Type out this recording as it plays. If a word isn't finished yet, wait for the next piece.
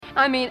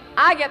I mean,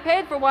 I get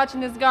paid for watching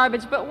this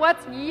garbage, but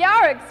what's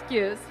your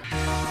excuse?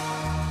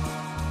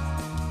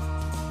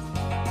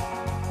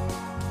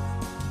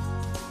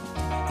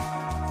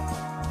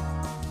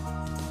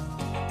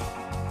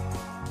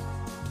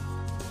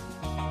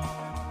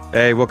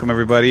 Hey, welcome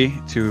everybody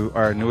to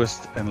our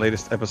newest and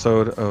latest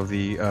episode of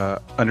the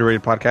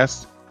Underrated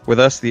Podcast. With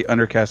us, the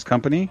Undercast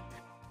Company.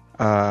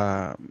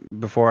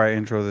 Before I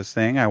intro this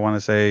thing, I want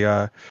to say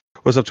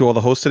what's up to all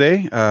the hosts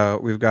today.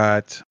 We've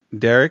got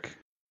Derek.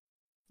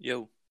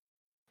 Yo.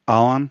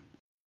 Alan.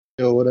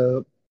 Yo, what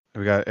up?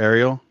 We got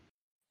Ariel.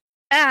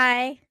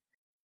 Hi.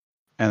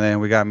 And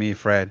then we got me,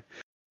 Fred.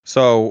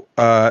 So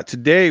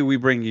today we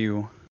bring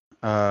you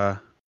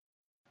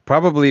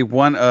probably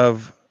one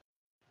of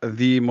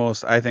the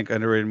most, I think,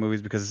 underrated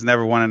movies because it's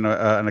never won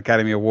an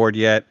Academy Award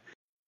yet.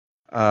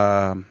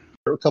 A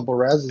couple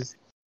Razzies.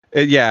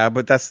 Yeah,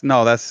 but that's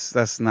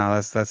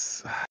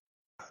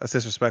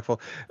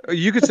disrespectful.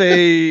 You could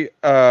say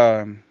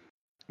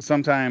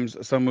sometimes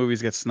some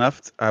movies get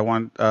snuffed. I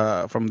want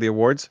from the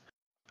awards.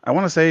 I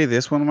want to say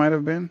this one might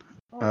have been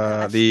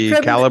the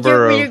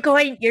caliber of you're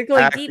going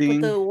acting. deep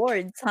with the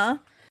awards, huh?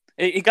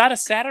 It got a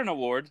Saturn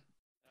Award.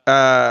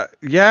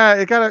 Yeah,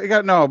 it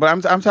got no,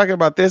 but I'm talking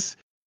about this.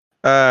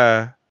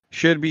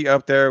 Should be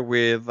up there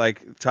with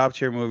like top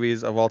tier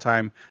movies of all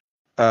time.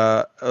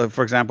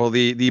 For example,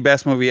 the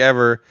best movie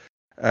ever,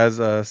 as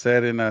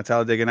said in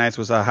Talladega Nights,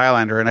 was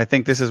Highlander, and I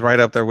think this is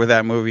right up there with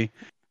that movie.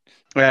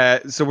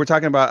 So we're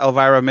talking about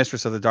Elvira,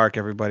 Mistress of the Dark,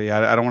 everybody.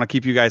 I don't want to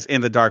keep you guys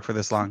in the dark for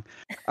this long.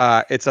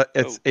 It's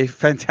a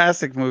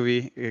fantastic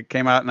movie. It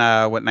came out in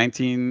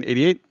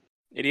 1988?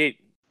 88.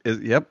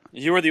 Yep.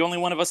 You were the only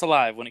one of us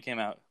alive when it came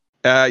out.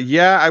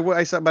 Yeah,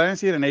 I saw, but I didn't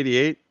see it in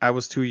 88. I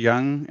was too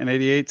young in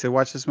 88 to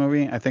watch this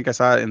movie. I think I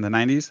saw it in the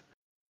 90s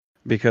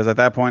because at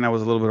that point I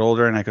was a little bit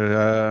older and I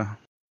could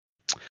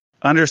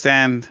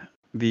understand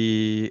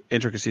the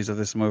intricacies of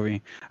this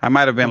movie. I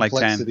might have been like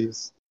 10.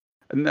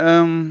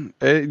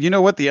 You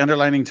know what? The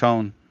underlining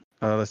tone,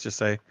 let's just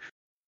say.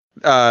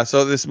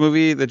 So this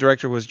movie, the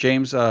director was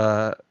James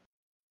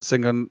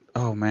Sigon.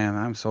 Oh man,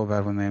 I'm so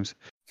bad with names.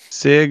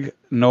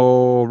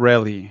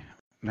 Signorelli.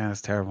 Man,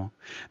 that's terrible.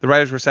 The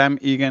writers were Sam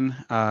Egan,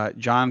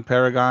 John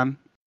Paragon.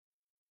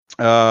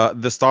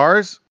 The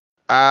stars,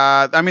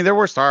 I mean, there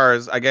were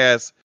stars, I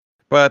guess,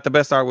 but the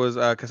best star was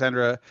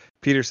Cassandra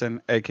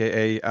Peterson,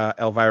 aka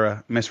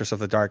Elvira, Mistress of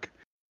the Dark.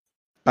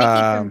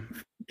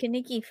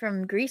 Kaniki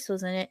from Greece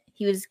was in it.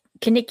 He was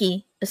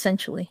Kaniki,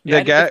 essentially.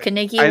 The guy,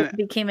 Kaniki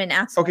became an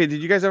asshole. Okay,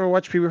 did you guys ever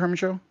watch Pee Wee Herman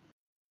Show?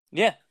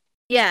 Yeah.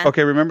 Yeah.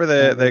 Okay, remember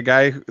the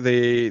guy,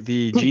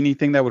 the genie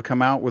thing that would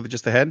come out with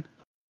just the head?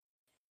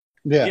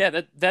 Yeah.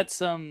 Yeah, that's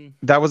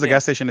that was the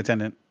gas station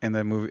attendant in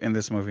the movie, in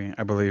this movie,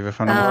 I believe, if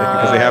I'm not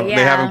mistaken, because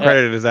they have him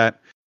credited as that.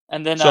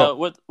 And then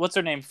what's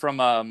her name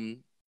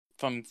from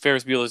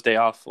Ferris Bueller's Day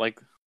Off? Like,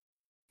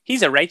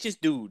 he's a righteous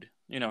dude,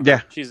 you know.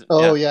 Yeah. She's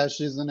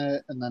in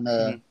it, and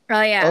then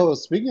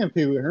speaking of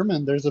Pee Wee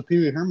Herman, there's a Pee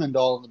Wee Herman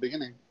doll in the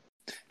beginning.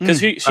 Because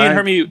she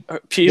and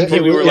Pee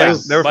Wee were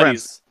they were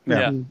buddies.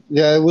 Friends.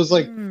 Yeah, it was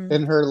like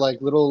in her like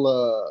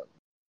little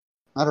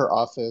not her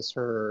office,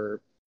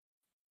 her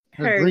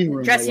green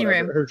room, dressing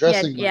room. Her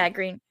dressing room. Yeah,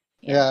 green.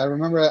 Yeah, I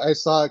remember I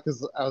saw it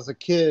because I was a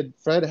kid.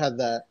 Fred had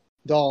that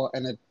doll,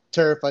 and it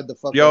terrified the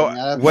fuck out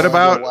of me. What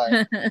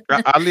about?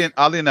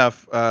 Oddly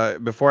enough,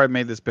 before I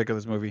made this pick of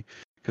this movie,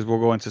 because we'll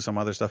go into some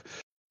other stuff,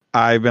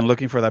 I've been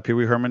looking for that Pee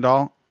Wee Herman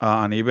doll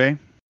on eBay,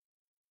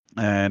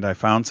 and I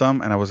found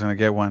some, and I was gonna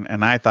get one,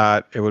 and I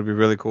thought it would be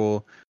really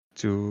cool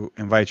to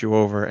invite you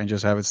over and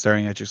just have it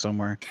staring at you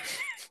somewhere.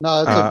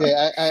 No, it's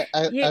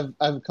okay.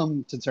 I've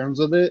come to terms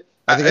with it.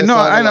 I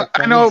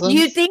know.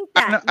 You think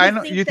that? I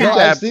know. You think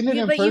that? I've seen it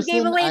in person. You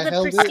gave away the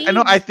prestige. I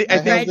know. I think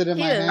held it in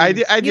my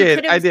hand.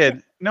 I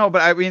did. No,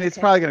 but I mean, it's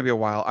probably gonna be a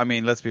while. I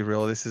mean, let's be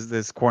real.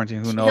 This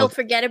quarantine. Who knows? He'll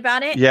forget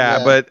about it.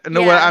 Yeah, but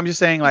no. What I'm just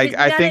saying, like,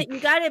 I think you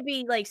gotta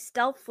be like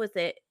stealth with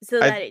it so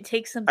that it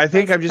takes some. I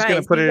think I'm just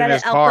gonna put it in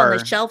his car on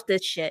the shelf.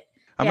 This shit.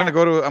 I'm gonna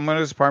go to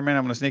his apartment.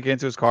 I'm gonna sneak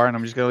into his car, and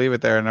I'm just gonna leave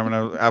it there, and I'm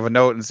gonna have a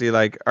note and see,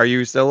 like, are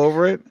you still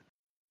over it?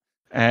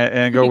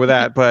 And go with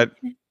that. But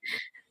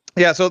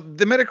yeah, so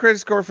the Metacritic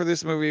score for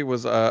this movie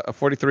was a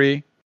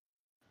 43.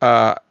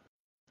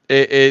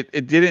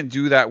 It didn't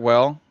do that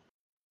well,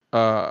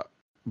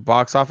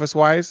 box office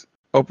wise.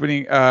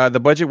 Opening, the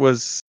budget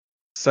was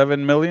 $7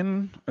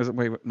 million. Is it?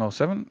 Wait, no,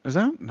 7? Is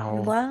that? No.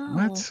 Wow.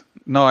 What?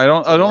 No, I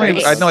don't. I know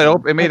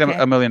it made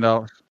 $1 million.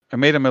 It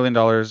made $1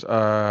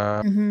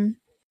 million.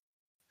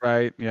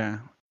 Right? Yeah.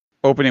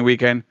 Opening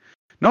weekend.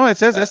 No, it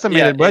says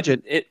estimated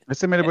budget.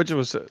 Estimated budget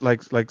was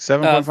like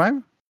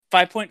 7.5.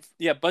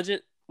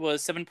 Budget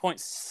was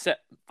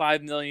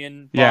 7.5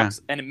 million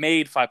bucks, and it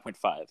made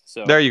 5.5.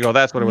 So there you go.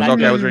 That's what it was.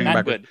 Okay, I was reading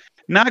backwards.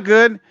 Not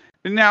good.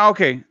 Now,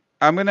 okay,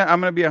 I'm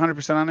gonna be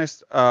 100%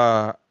 honest.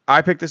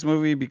 I picked this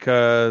movie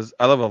because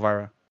I love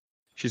Elvira.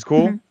 She's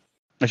cool.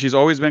 And she's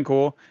always been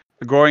cool.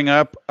 Growing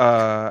up,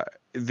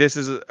 this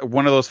is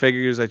one of those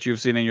figures that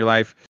you've seen in your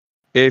life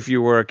if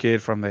you were a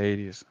kid from the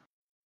 80s.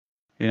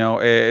 You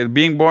know,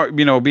 being born,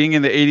 being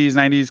in the 80s,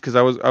 90s, because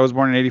I was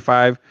born in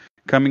 85.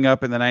 coming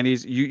up in the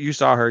 90s. You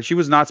saw her. She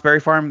was Knott's Berry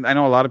Farm. I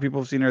know a lot of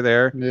people have seen her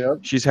there. Yep.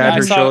 She's had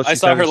her shows. I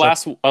saw her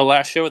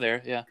last show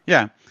there. Yeah.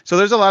 Yeah. So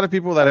there's a lot of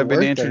people that have been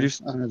worked there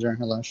introduced. during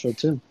her last show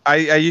too.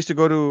 I used to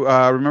go to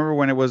remember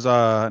when it was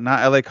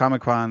not LA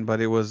Comic Con,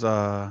 but it was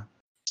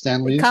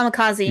Stanley's.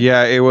 Kamikaze.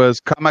 Yeah, it was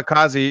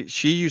Kamikaze.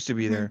 She used to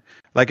be there.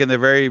 Like in the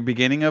very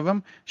beginning of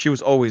them, she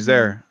was always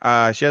there.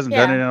 She hasn't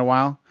done it in a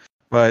while,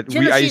 but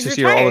I used to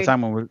see her all the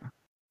time when we.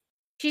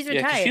 She's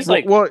retired. She's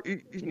like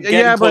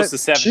yeah, close but to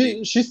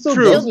 70. She still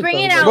True. does She'll it, bring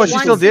though, it but- out Well, she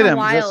once still did in a him.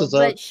 while, Dresses up.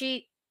 but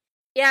she.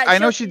 Yeah, I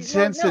know she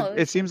tends to.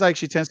 It seems like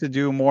she tends to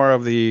do more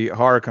of the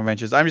horror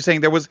conventions. I'm just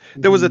saying there was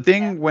a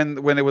thing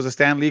when it was a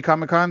Stan Lee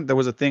Comic Con. There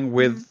was a thing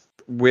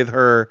with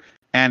her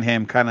and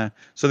him kind of.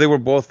 So they were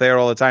both there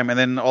all the time, and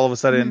then all of a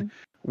sudden,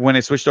 when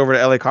it switched over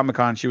to LA Comic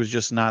Con, she was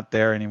just not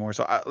there anymore.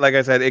 So like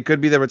I said, it could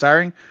be the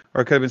retiring,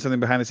 or it could have been something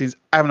behind the scenes.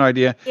 I have no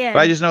idea. Yeah. But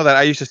I just know that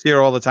I used to see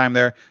her all the time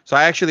there. So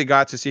I actually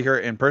got to see her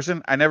in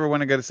person. I never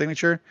went to get a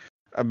signature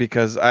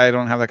because I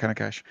don't have that kind of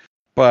cash.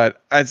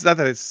 But it's not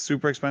that it's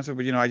super expensive,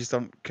 but I just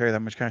don't carry that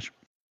much cash.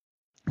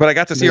 But I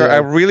got to see her. I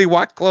really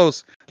walked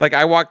close. Like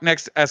I walked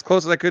as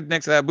close as I could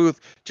next to that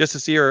booth just to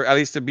see her, at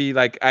least to be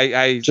like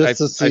I see her.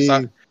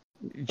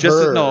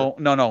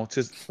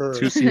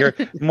 To see her.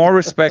 More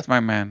respect, my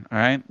man. All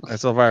right,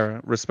 that's Elvira.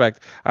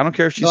 Respect. I don't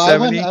care if she's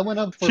 70. I went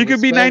up for she could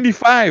be respect,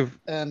 95.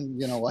 and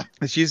you know what?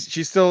 She's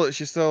still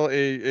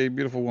a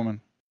beautiful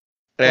woman.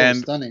 And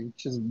stunning.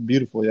 She's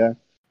beautiful. Yeah.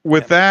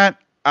 With that,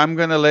 I'm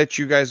gonna let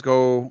you guys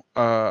go.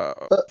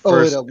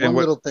 First, one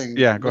little thing.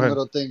 Yeah, go ahead. One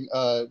little thing.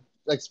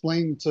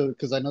 Explain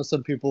because I know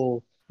some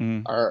people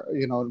are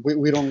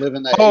we don't live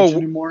in that age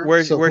anymore.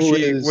 Where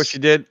she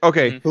did?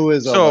 Okay. Who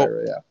is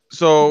Elvira? Yeah.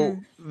 So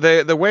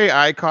the way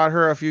I caught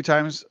her a few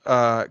times,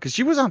 because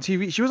she was on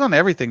TV, she was on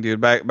everything,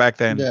 dude. Back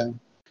then. Yeah.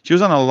 She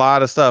was on a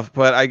lot of stuff,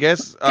 but I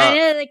guess kind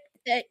of like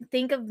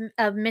think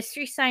of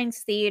Mystery Science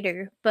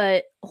Theater,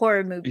 but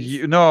horror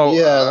movies.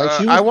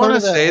 I want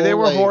to say they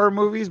were horror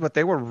movies, but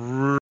they were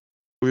really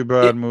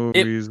bad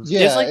movies.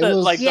 It's like the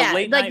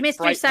late night,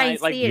 Mystery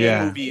Science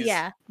Theater movies.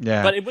 Yeah.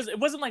 But it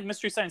wasn't like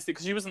Mystery Science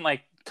because she wasn't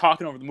like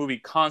talking over the movie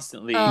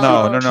constantly.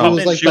 No.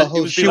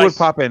 She would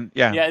pop in.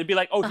 Yeah. Yeah, it'd be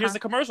like, oh, here's the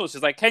commercial.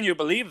 She's like, can you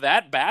believe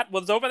that bat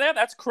was over there?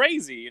 That's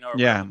crazy.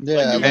 Yeah.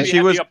 And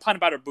she was a pun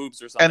about her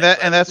boobs or something.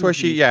 And that's where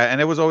she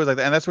and it was always like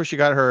that. And that's where she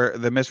got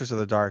the Mistress of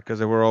the Dark, because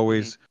they were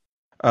always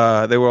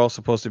they were all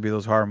supposed to be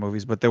those horror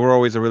movies, but they were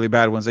always the really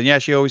bad ones.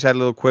 And she always had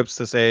little quips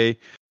to say.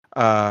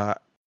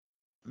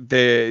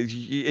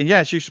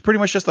 She was pretty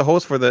much just the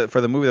host for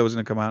the movie that was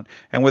going to come out,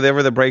 and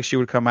whenever the breaks she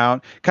would come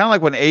out, kind of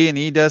like when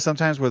A&E does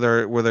sometimes with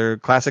their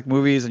classic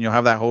movies, and you'll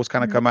have that host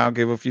kind of come out and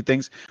give a few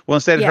things. Well,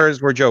 instead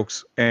hers were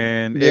jokes,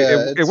 and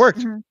it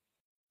worked.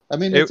 I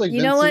mean, it's like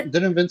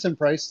didn't Vincent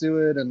Price do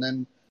it? And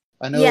then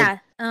I know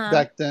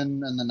back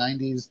then in the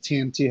 90s,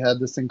 TNT had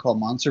this thing called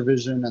Monster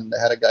Vision, and they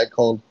had a guy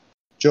called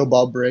Joe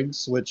Bob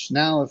Briggs, which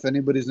now if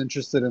anybody's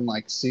interested in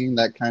like seeing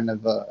that kind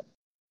of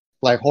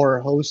like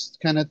horror host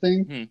kind of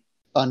thing.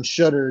 On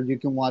Shudder, you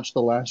can watch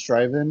The Last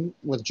Drive-In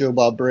with Joe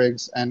Bob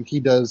Briggs, and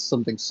he does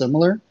something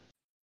similar.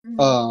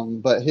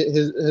 But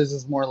his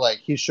is more like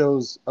he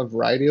shows a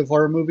variety of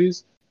horror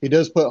movies. He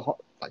does put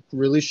like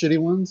really shitty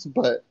ones,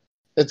 but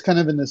it's kind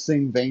of in the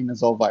same vein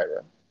as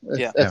Elvira.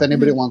 If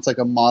anybody wants like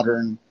a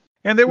modern,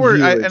 and they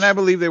were, I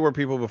believe there were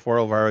people before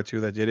Elvira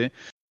too that did it.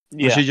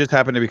 Yeah, she just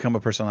happened to become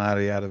a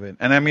personality out of it,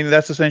 and I mean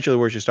that's essentially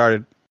where she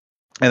started.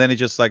 And then it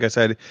just, like I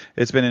said,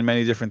 it's been in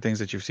many different things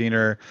that you've seen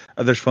her.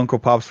 There's Funko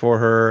Pops for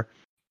her.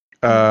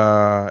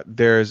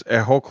 There's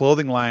a whole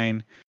clothing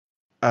line.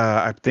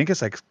 I think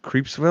it's like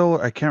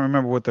Creepsville. I can't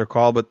remember what they're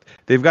called, but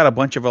they've got a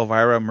bunch of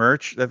Elvira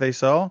merch that they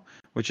sell,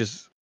 which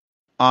is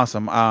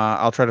awesome.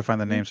 I'll try to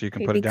find the name so you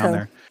can put it down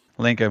there.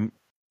 Link them.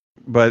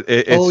 But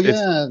it's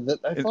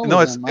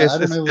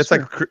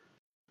like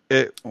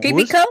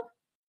Creepy Co.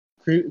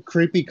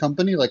 Creepy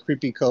Company, like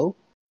Creepy Co.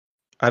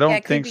 I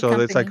don't think so.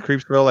 Company. It's like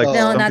Creepsville, like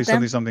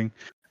something.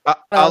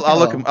 I'll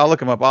look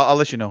them up. I'll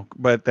let you know.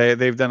 But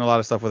they've done a lot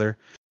of stuff with her.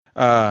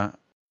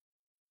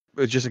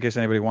 Just in case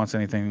anybody wants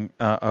anything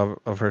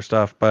of her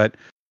stuff. But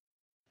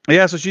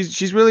yeah, so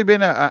she's really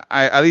been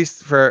at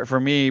least for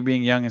me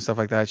being young and stuff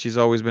like that. She's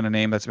always been a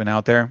name that's been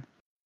out there.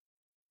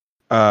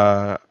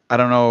 I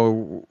don't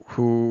know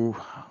who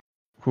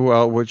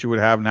what you would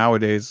have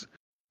nowadays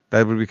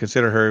that would be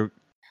considered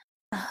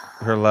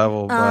her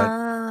level, but.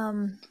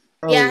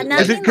 Yeah,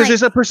 because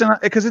it's a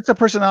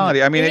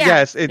personality. I mean,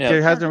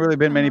 there hasn't really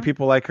been many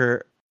people like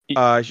her.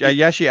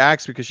 She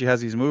acts because she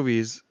has these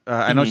movies.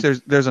 I know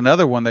there's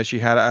another one that she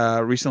had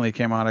recently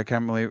came out. I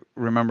can't really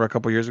remember, a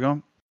couple years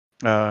ago.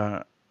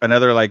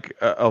 Another like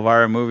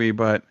Elvira movie,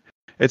 but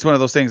it's one of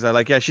those things that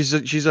like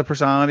she's a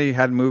personality.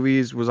 Had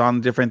movies, was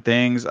on different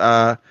things.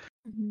 I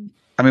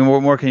mean,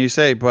 what more can you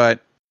say?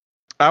 But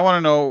I want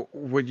to know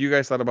what you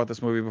guys thought about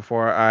this movie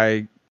before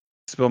I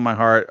spill my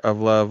heart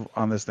of love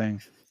on this thing.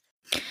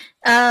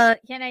 Can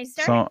I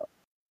start?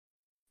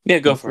 Yeah,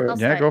 go for it.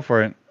 Yeah, go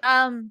for it.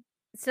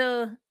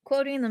 So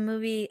quoting the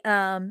movie,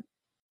 at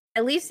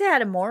least it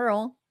had a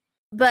moral,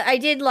 but I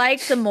did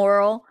like the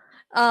moral.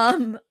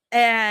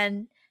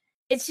 And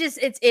it's just,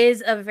 it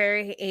is a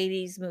very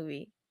 80s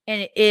movie.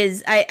 And it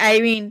is, I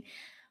mean,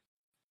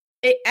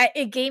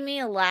 it gave me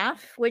a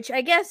laugh, which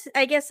I guess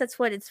that's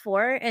what it's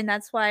for, and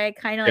that's why I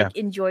kind of like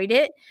enjoyed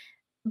it.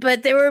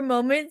 But there were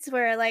moments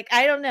where, like,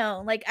 I don't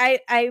know, like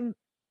I'm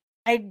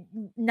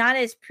not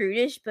as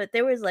prudish, but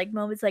there was like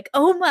moments like,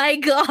 oh my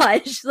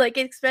gosh, like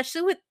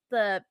especially with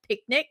the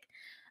picnic.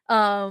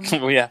 Oh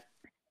yeah.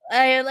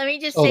 Let me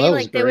just say,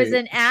 like, there was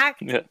an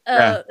act.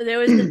 There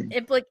was an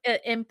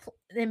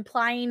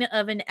implying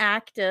of an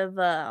act of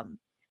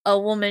a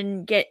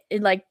woman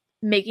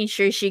making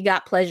sure she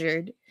got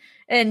pleasured,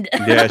 and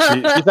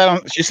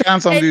she sat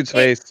on some dude's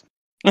face.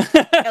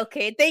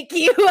 Okay, thank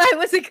you. I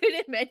wasn't good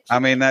at mentioning. I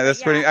mean,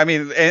 that's pretty. I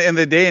mean, in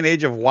the day and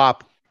age of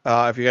WAP,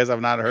 if you guys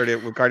have not heard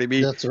it with Cardi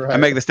B, that's right. and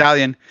Meg The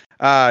Stallion,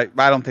 I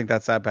don't think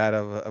that's that bad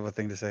of a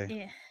thing to say.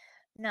 Yeah.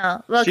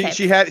 No. Okay.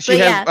 She has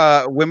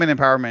women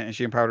empowerment, and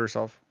she empowered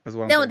herself as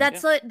well. No,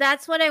 that's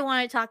what I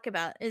want to talk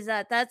about. Is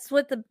that's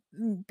what the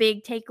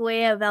big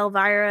takeaway of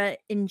Elvira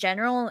in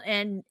general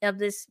and of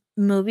this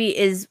movie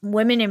is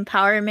women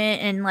empowerment,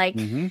 and like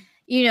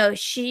you know,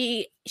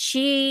 she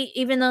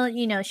even though,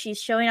 you know,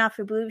 she's showing off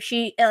her boobs,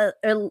 she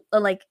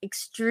like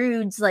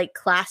extrudes like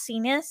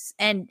classiness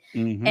and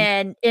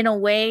in a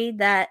way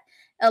that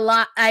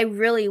I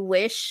really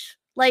wish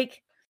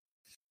like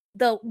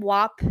the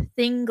WAP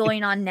thing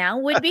going on now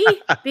would be,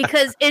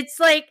 because it's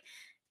like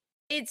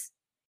it's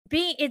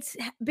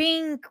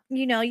being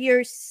you know,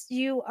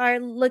 you are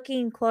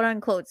looking quote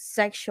unquote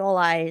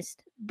sexualized,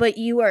 but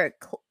you are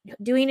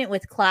doing it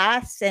with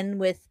class and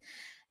with,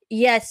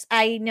 yes,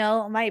 I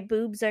know my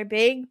boobs are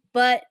big,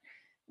 but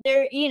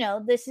they're, you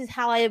know, this is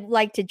how I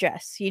like to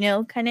dress, you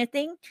know, kind of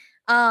thing.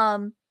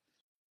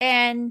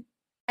 And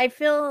I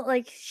feel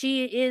like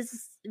she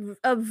is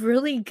a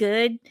really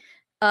good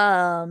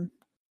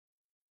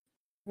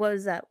what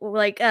was that?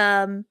 Like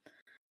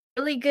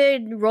really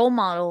good role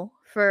model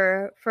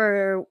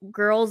for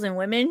girls and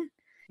women.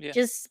 Yeah.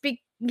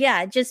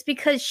 Just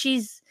because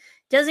she's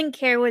doesn't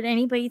care what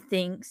anybody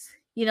thinks.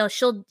 You know,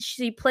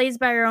 she plays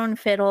by her own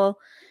fiddle.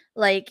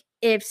 Like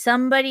if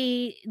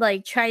somebody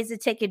like tries to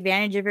take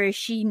advantage of her,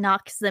 she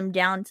knocks them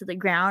down to the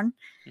ground.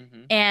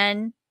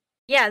 And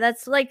yeah,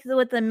 that's like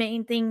what the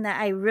main thing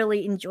that I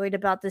really enjoyed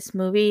about this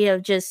movie,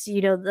 of just,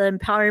 you know, the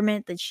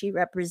empowerment that she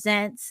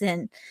represents,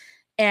 and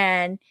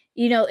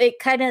you know, it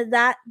kind of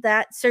that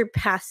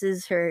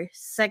surpasses her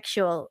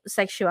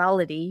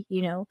sexuality,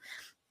 you know.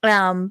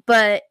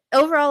 But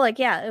overall, like,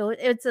 yeah,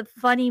 it's a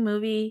funny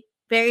movie,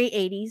 very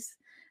 80s,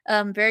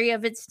 very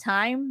of its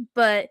time,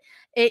 but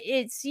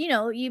it's, you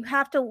know, you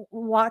have to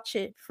watch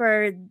it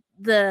for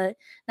the,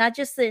 not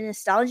just the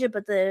nostalgia,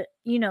 but the,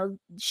 you know,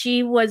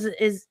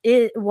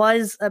 it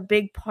was a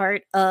big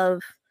part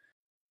of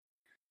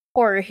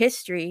horror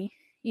history.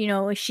 You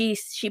know, she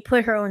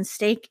put her own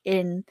stake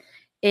in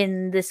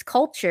this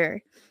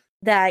culture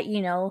that,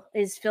 you know,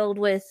 is filled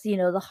with, you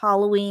know, the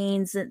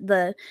Halloweens,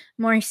 the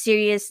more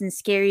serious and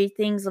scary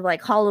things of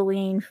like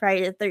Halloween,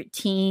 Friday the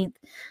 13th,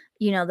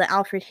 you know, the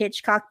Alfred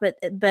Hitchcock,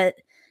 but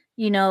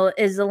you know,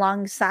 is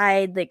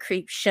alongside the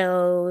creep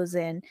shows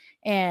and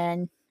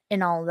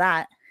all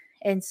that.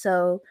 And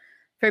so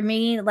for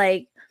me,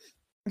 like,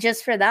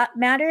 just for that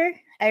matter,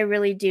 I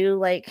really do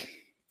like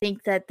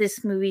think that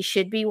this movie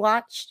should be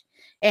watched,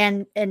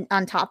 and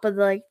on top of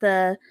like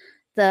the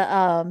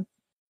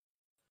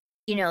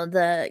you know,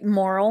 the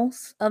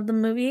morals of the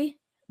movie.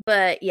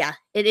 But yeah,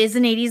 it is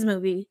an 80s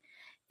movie.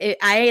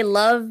 I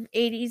love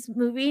 80s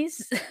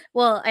movies.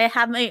 Well, I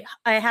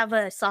have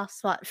a soft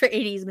spot for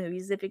 80s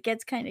movies. If it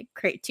gets kind of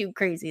too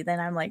crazy, then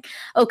I'm like,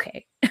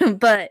 okay.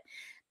 but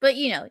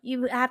you know,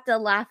 you have to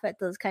laugh at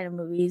those kind of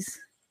movies.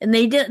 And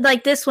they did,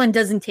 like, this one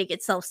doesn't take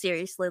itself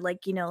seriously,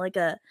 like, you know,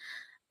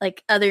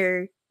 like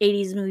other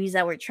 80s movies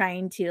that were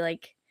trying to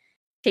like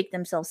take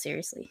themselves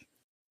seriously.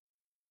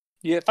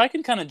 Yeah, if I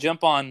can kind of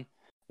jump on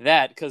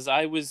that, because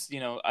I was, you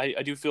know,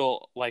 I do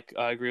feel like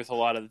I agree with a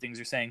lot of the things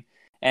you're saying,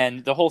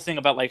 and the whole thing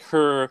about like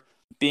her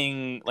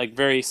being like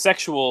very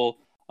sexual,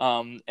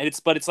 and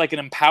it's like an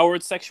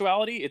empowered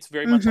sexuality. It's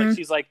very much like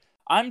she's like,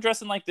 I'm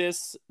dressing like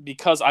this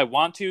because I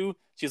want to.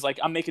 She's like,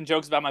 I'm making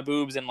jokes about my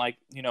boobs, and like,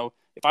 you know,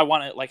 if I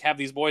want to like have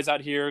these boys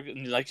out here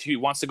and like she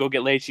wants to go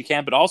get laid, she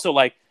can, but also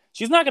like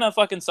she's not gonna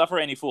fucking suffer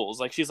any fools.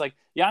 Like she's like,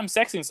 yeah, I'm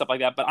sexy and stuff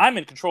like that, but I'm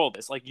in control of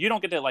this. Like you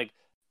don't get to like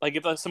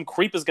if some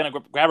creep is gonna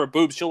grab her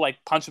boobs, she'll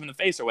like punch him in the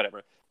face or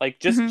whatever. Like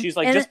she's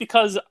like, just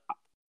because,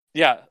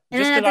 yeah.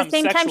 And then at the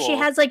same time, she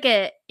has like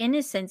a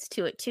innocence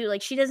to it too.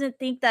 Like she doesn't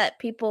think that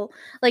people,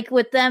 like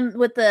with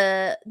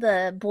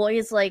the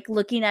boys like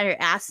looking at her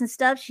ass and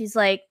stuff. She's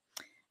like,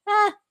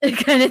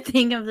 kind of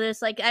thing of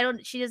this. Like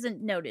she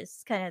doesn't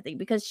notice kind of thing,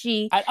 because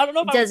I don't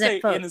know if I would say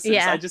innocence.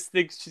 Yeah. I just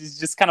think she's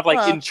just kind of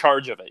like in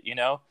charge of it, you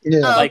know? Yeah.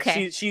 Like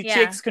she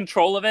takes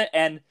control of it,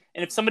 and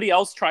if somebody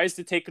else tries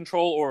to take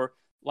control or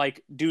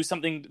like do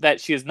something that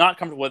she is not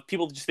comfortable with,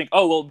 people just think,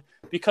 oh well,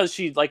 because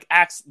she like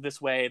acts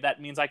this way, that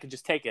means I can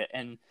just take it.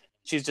 And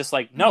she's just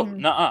like, no,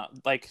 nuh-uh.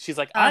 Like she's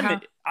like,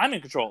 I'm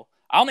in control.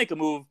 I'll make a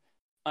move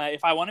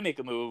if I want to make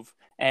a move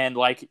and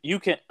like you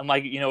can,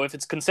 like, you know, if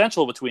it's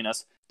consensual between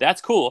us,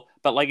 that's cool.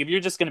 But like if you're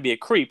just going to be a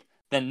creep,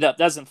 then that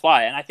doesn't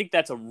fly. And I think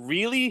that's a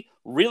really,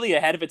 really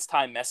ahead of its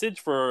time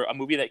message for a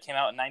movie that came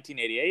out in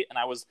 1988. And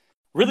I was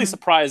really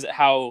surprised at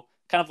how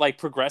kind of like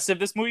progressive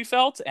this movie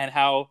felt and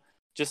how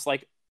just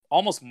like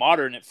almost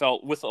modern it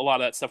felt with a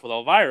lot of that stuff with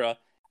Elvira.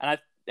 And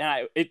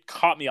it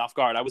caught me off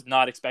guard. I was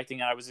not expecting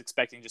it. I was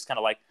expecting just kind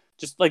of like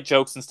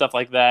jokes and stuff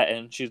like that.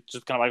 And she's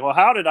just kind of like, well,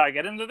 how did I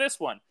get into this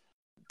one?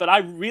 But I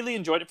really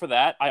enjoyed it for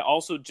that. I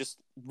also just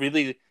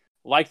really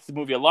liked the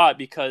movie a lot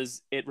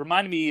because it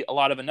reminded me a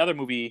lot of another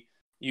movie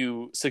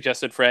you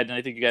suggested, Fred, and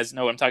I think you guys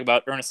know what I'm talking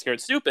about, Ernest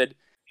Scared Stupid,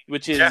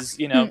 which is,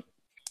 you know,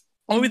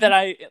 a movie that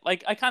I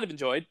kind of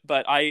enjoyed,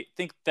 but I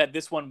think that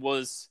this one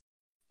was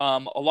a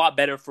lot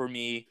better for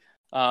me.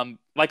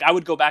 Like I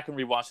would go back and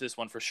rewatch this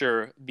one for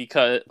sure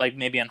because like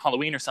maybe on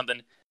Halloween or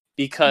something,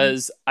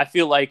 because I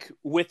feel like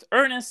with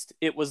Ernest,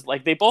 it was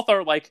like they both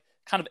are like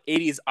kind of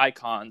 80s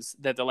icons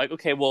that they're like,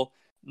 okay, well,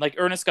 like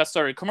Ernest got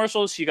started in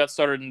commercials, she got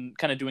started in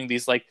kind of doing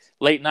these like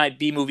late night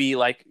B-movie,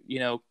 like, you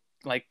know,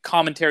 like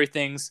commentary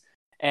things.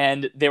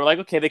 And they were like,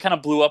 okay, they kind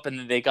of blew up and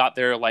then they got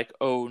their like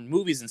own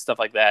movies and stuff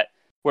like that.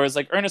 Whereas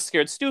like Ernest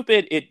Scared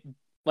Stupid,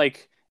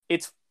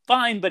 it's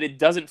fine, but it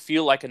doesn't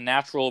feel like a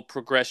natural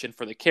progression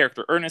for the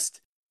character.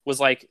 Ernest was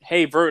like,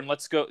 hey, Vern,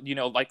 let's go, you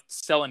know, like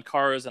selling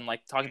cars and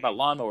like talking about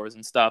lawnmowers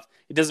and stuff.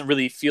 It doesn't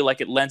really feel like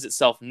it lends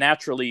itself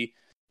naturally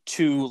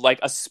to like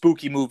a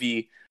spooky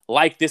movie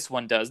like this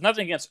one does.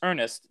 Nothing against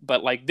Ernest,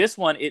 but like this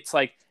one, it's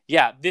like,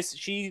 yeah,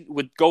 she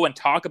would go and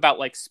talk about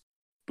like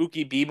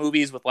spooky B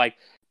movies with like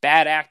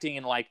bad acting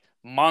and like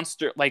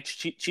monster, like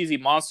cheesy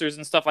monsters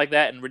and stuff like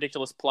that and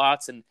ridiculous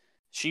plots. And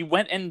she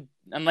went and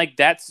like,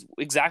 that's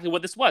exactly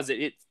what this was.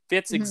 It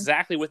fits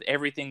exactly with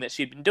everything that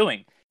she'd been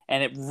doing.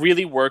 And it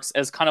really works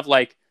as kind of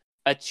like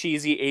a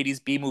cheesy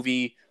 80s B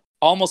movie,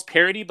 almost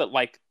parody, but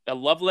like a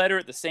love letter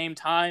at the same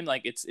time.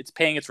 Like it's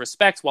paying its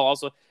respects while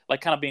also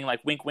like kind of being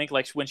like wink wink,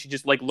 like when she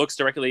just like looks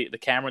directly at the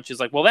camera and she's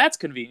like, well, that's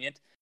convenient.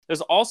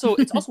 It's also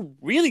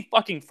really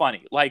fucking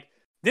funny. Like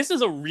this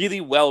is a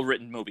really well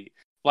written movie.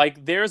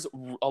 Like there's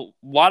a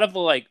lot of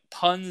like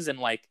puns and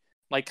like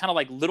kind of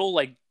like little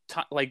like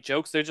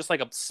jokes. There's just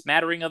like a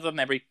smattering of them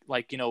every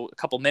like, you know, a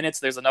couple minutes.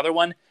 There's another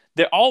one.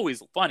 They're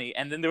always funny.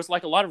 And then there's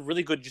like a lot of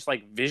really good just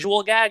like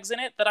visual gags in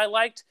it that I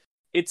liked.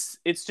 It's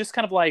just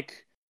kind of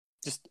like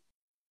just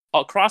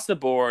across the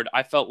board.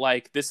 I felt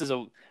like this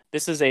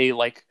is a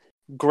like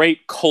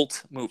great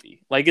cult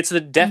movie. Like it's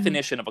the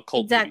definition of a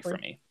cult movie for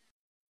me.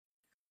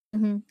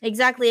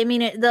 Exactly. I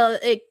mean,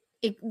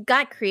 it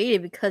got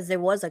created because there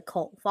was a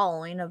cult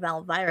following of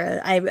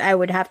Elvira. I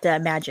would have to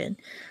imagine.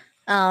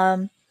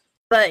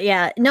 But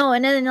yeah, no,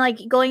 and then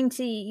like going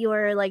to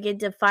your like it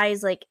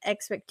defies like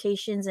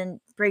expectations and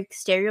breaks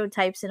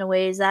stereotypes in a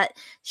way is that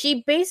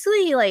she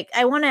basically like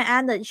I want to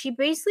add that she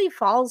basically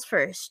falls for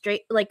a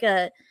straight like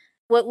a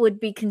what would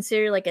be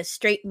considered like a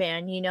straight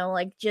man, you know,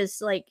 like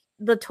just like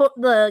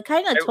the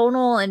kind of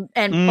tonal and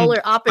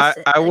polar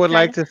opposite. I would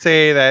like to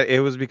say that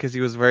it was because he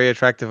was very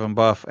attractive and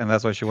buff, and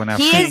that's why she went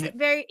after him.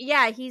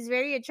 He's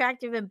very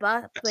attractive and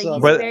buff, but he's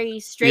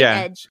very straight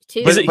edge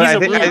too.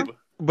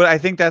 But I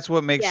think that's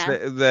what makes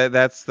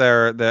that's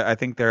I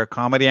think their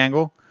comedy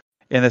angle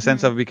in the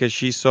sense of because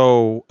she's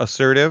so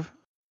assertive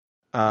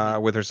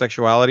with her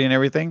sexuality and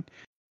everything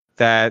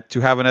that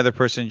to have another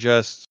person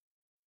just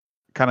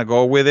kind of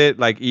go with it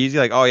like easy,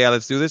 like, oh yeah,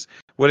 let's do this,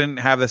 wouldn't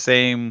have the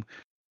same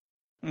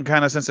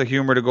kind of sense of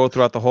humor to go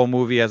throughout the whole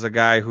movie as a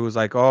guy who's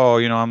like, oh,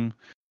 you know,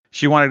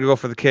 she wanted to go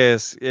for the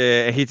kiss.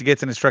 He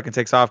gets in his truck and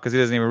takes off because he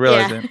doesn't even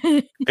realize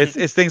it.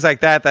 It's things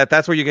like that.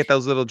 That's where you get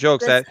those little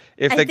jokes. That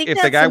if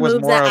the guy was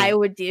more, I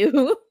would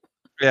do.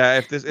 Yeah,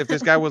 if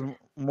this guy was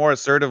more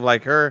assertive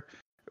like her,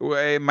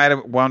 it might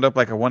have wound up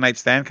like a one night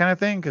stand kind of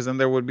thing. Because then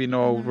there would be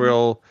no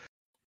real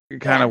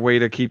kind of way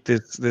to keep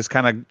this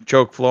kind of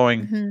joke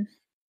flowing.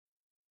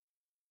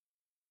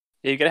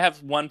 Yeah, you gotta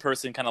have one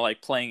person kind of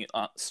like playing it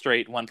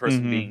straight, one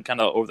person being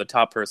kind of over the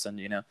top person,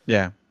 you know?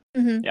 Yeah.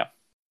 Yeah.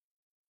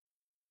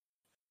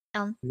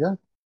 Yeah.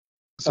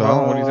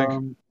 So, what do you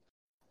think?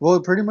 Well,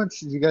 pretty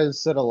much, you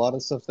guys said a lot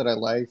of stuff that I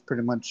like.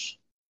 Pretty much,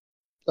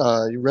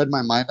 you read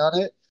my mind on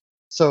it.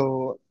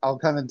 So I'll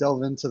kind of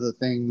delve into the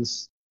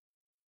things.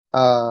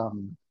 Not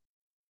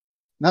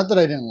that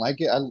I didn't like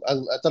it. I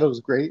thought it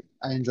was great.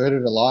 I enjoyed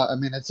it a lot. I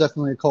mean, it's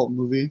definitely a cult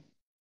movie.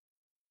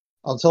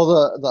 I'll tell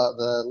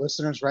the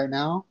listeners right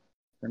now,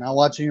 you're not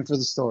watching it for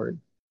the story.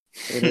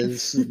 It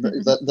is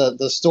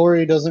the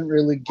story doesn't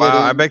really get. Wow,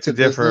 I beg to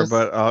differ,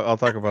 but I'll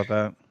talk about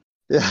that.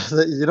 Yeah,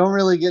 you don't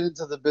really get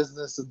into the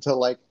business until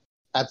like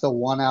at the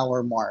 1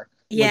 hour mark.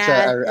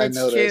 Yeah, which I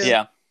noticed.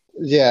 True.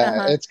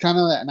 Yeah, it's kind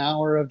of an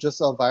hour of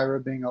just Elvira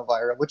being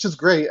Elvira, which is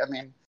great. I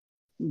mean,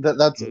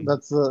 that's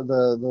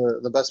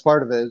the best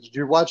part of it is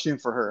you're watching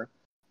for her.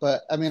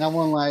 But I mean, I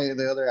won't lie,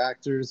 the other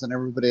actors and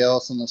everybody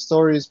else in the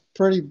story is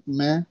pretty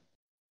meh.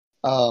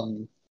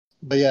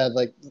 But yeah,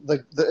 like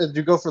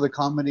you go for the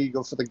comedy, you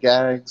go for the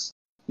gags,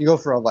 you go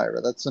for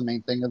Elvira. That's the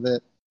main thing of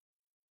it.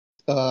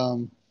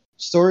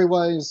 Story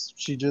wise,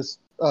 she just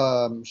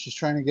she's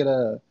trying to get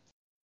a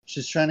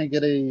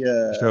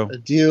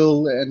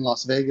deal in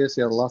Las Vegas.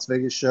 Yeah, the Las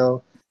Vegas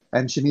show,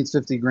 and she needs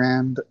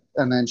 $50,000.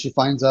 And then she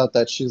finds out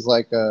that she's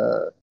like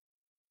her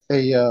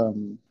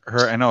aunt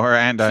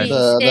died.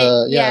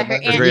 Her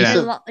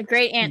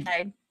great aunt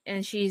died,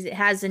 and she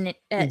has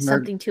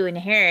something to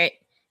inherit,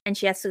 and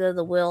she has to go to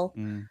the will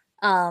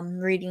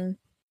reading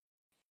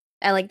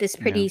at like this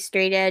pretty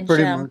straight edge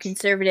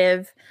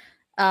conservative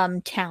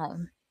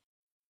town.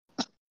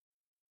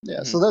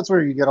 Yeah, so that's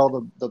where you get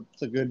all the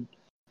good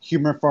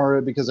humor for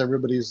it, because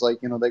everybody's like,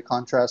 they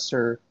contrast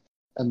her,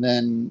 and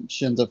then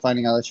she ends up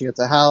finding out that she gets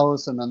a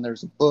house, and then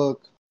there's a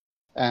book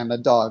and a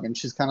dog, and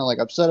she's kind of like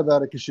upset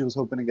about it because she was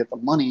hoping to get the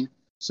money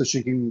so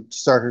she can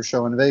start her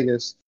show in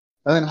Vegas.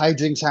 And then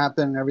hijinks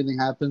happen and everything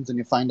happens, and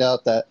you find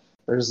out that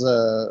there's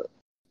a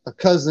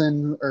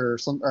cousin or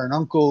an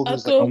uncle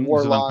who's like a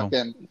warlock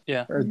and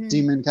or a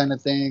demon kind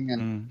of thing,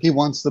 and he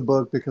wants the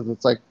book because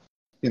it's like,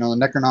 the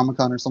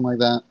Necronomicon or something like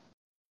that.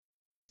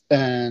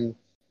 And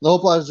the whole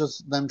plot is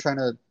just them trying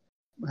not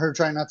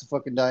to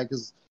fucking die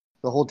because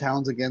the whole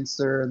town's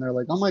against her, and they're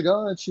like, oh my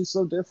god, she's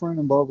so different,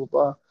 and blah blah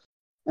blah.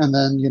 And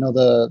then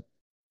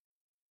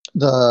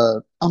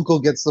the uncle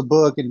gets the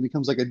book and he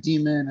becomes like a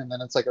demon, and then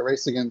it's like a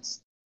race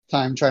against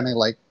time trying to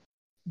like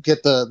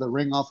get the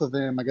ring off of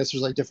him. I guess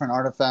there's like different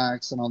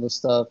artifacts and all this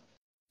stuff,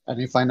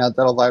 and you find out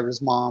that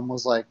Elvira's mom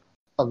was like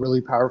a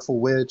really powerful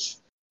witch,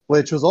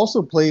 which was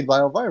also played by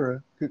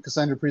Elvira.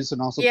 Cassandra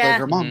Peterson also played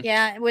her mom.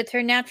 Yeah, with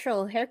her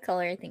natural hair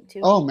color, I think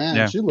too. Oh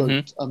man, she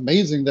looked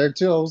amazing there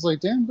too. I was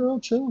like, damn girl,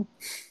 chill.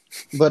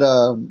 But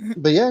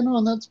yeah, no,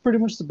 and that's pretty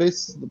much the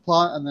basis of the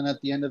plot. And then at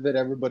the end of it,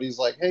 everybody's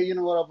like, hey, you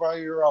know what, Elvira,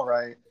 you're all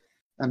right.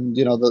 And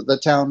the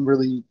town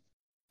really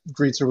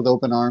greets her with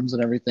open arms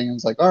and everything. And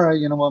it's like, all right,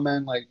 you know what,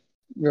 man, like,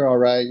 you're all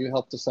right. You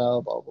helped us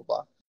out, blah blah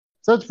blah.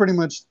 So that's pretty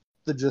much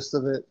the gist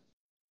of it.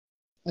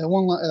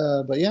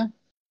 And but yeah,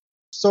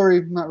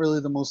 story not really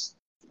the most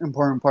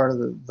important part of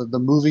the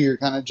movie. You're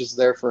kind of just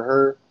there for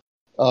her.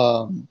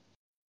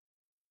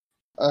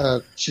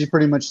 She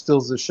pretty much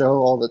steals the show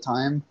all the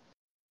time.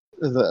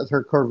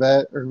 Her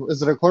Corvette, or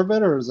is it a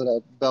Corvette or is it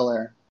a Bel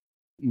Air?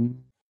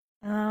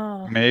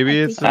 Oh, maybe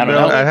it's a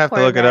Bel Air. I'd have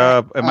to look it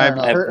up. It might.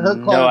 Her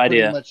car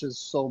pretty much is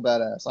so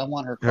badass. I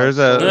want her car. There's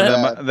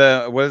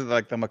the what is it,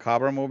 like the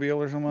Macabre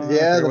Mobile or something?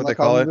 Yeah, the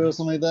Macabre Mobile or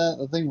something like that.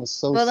 The thing was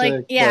so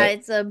sick.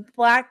 It's a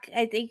black.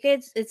 I think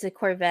it's a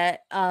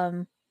Corvette.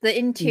 The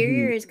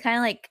interior is kind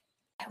of like,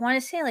 I want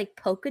to say like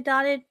polka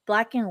dotted,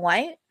 black and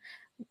white.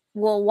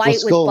 Well, white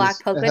with black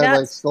polka dots.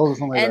 Like skulls or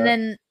something like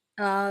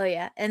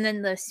that. And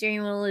then the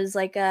steering wheel is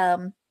like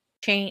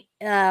chain,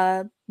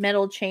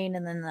 metal chain,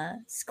 and then the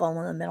skull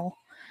in the middle.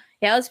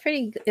 Yeah, it was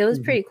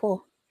pretty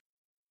cool.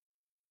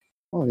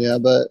 Oh yeah,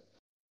 but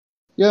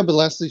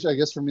lastly, I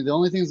guess for me, the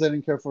only things I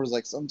didn't care for is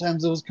like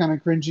sometimes it was kind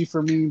of cringy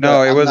for me.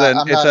 No, it was I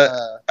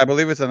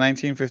believe it's a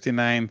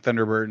 1959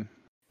 Thunderbird.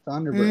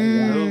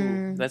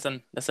 Oh, that's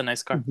a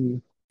nice car.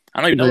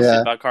 I don't even know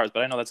shit about cars,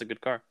 but I know that's a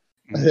good car.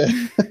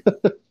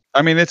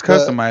 I mean, it's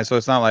customized, so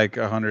it's not like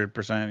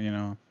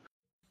 100%,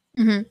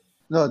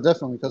 No,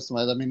 definitely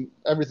customized. I mean,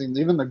 everything,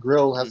 even the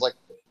grill has like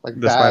the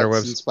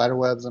bats and spider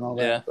webs and all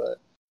that. But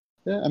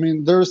yeah, I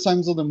mean, there was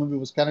times where the movie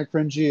was kind of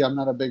cringy. I'm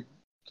not a big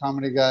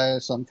comedy guy,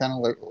 so I'm kind of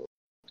like,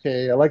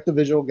 okay, I like the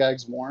visual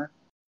gags more.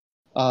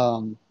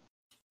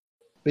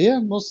 But yeah,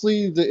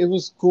 mostly it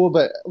was cool.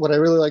 But what I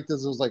really liked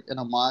is it was like an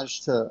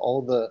homage to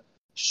all the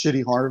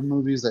shitty horror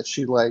movies that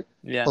she like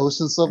posts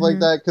and stuff like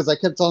that. Because I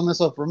kept telling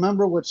myself,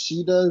 remember what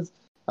she does.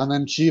 And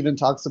then she even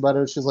talks about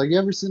it. She's like, "You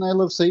ever seen I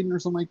Love Satan or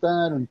something like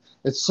that?" And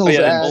it's so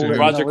bad. Old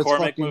Roger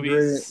Corman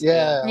movies. Great.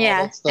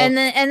 Yeah. And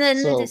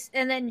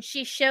then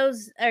she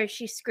shows, or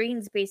she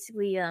screens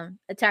basically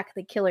Attack of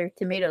the Killer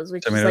Tomatoes,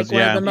 which is like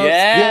one of the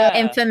most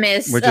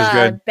infamous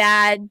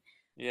bad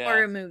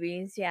horror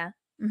movies. Yeah.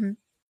 Mm-hmm.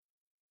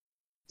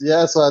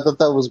 Yeah. So I thought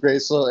that was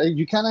great. So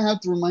you kind of have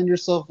to remind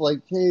yourself, like,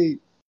 hey,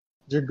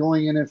 they're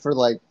going in it for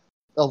like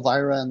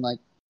Elvira, and like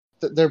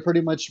they're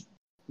pretty much.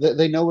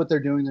 They know what they're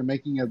doing. They're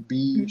making a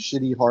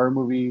shitty horror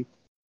movie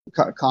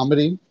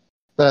comedy,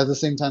 but at the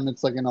same time,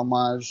 it's like an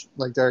homage,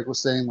 like Derek was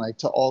saying, like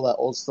to all that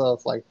old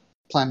stuff, like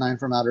Plan 9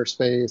 from Outer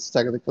Space,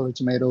 Attack of the Killer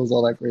Tomatoes,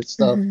 all that great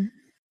stuff.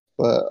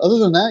 But other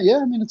than that,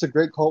 yeah, I mean, it's a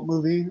great cult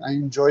movie. I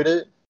enjoyed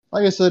it.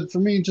 Like I said, for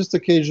me, just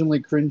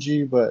occasionally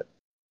cringy, but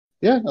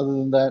yeah, other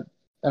than that.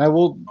 And I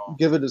will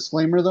give a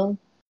disclaimer, though.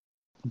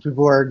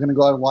 People are going to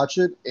go out and watch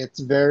it. It's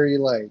very,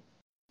 like,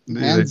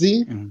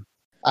 handsy.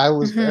 I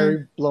was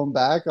very blown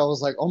back. I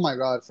was like, "Oh my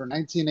god!" For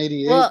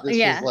 1988, this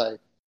is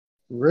like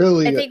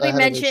really. I think we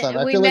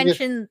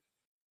mentioned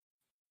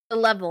the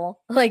level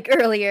like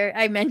earlier.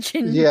 I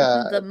mentioned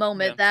the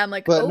moment that I'm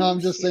like, but no,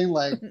 I'm just saying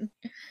like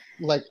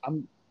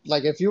I'm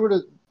like if you were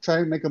to try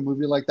and make a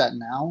movie like that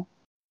now,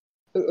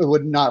 it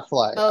would not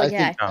fly. I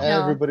think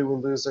everybody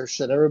would lose their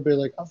shit. Everybody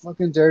like, "I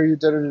fucking dare you!"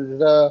 Da da da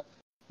da.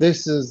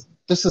 This is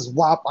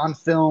WAP on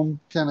film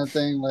kind of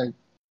thing. Like,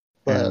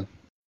 but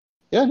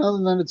yeah, other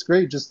than that, it's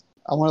great. Just.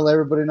 I want to let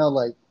everybody know,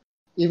 like,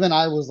 even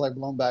I was, like,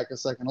 blown back a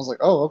second. I was like,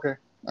 oh, okay.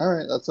 All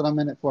right. That's what I'm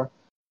in it for.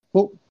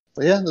 Cool.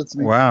 But yeah, that's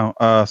me.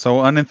 Wow.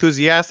 So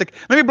unenthusiastic.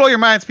 Let me blow your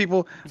minds,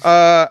 people.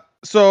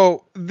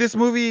 So this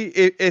movie,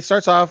 it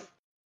starts off.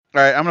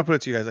 All right, I'm gonna put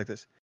it to you guys like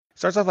this. It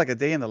starts off like a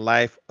day in the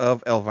life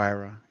of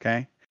Elvira.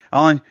 Okay,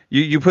 Alan,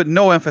 you put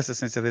no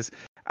emphasis into this.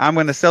 I'm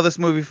gonna sell this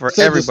movie for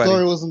everybody. The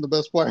story wasn't the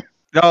best part.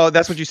 No,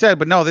 that's what you said,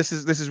 but no, this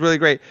is really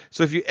great.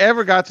 So if you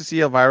ever got to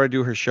see Elvira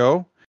do her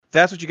show,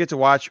 that's what you get to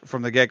watch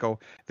from the get-go.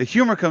 The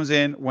humor comes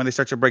in when they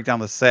start to break down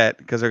the set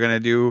because they're gonna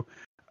do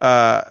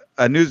a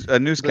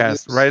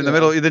newscast right in the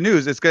middle of the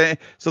news. It's gonna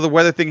so the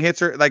weather thing hits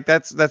her like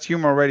that's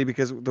humor already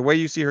because the way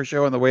you see her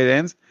show and the way it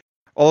ends,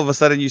 all of a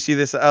sudden you see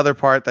this other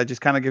part that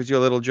just kind of gives you a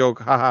little joke,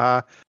 ha ha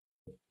ha.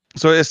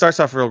 So it starts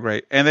off real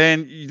great, and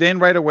then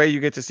right away you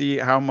get to see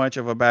how much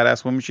of a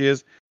badass woman she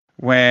is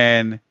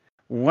when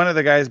one of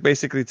the guys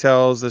basically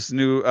tells this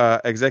new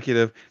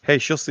executive, "Hey,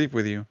 she'll sleep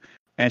with you,"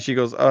 and she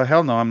goes, "Oh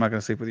hell no, I'm not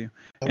gonna sleep with you,"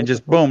 and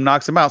just boom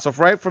knocks him out. So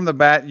right from the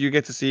bat, you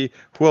get to see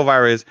who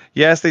Elvira is.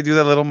 Yes, they do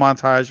that little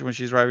montage when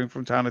she's driving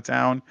from town to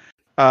town.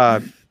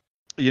 From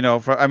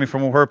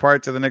her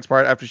part to the next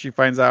part after she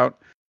finds out,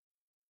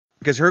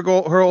 because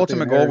her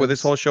ultimate goal with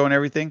this whole show and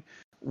everything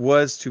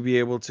was to be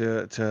able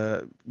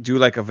to do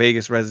like a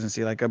Vegas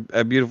residency, like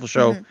a beautiful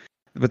show. Mm-hmm.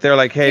 But they're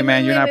like, "Hey,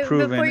 man, you're not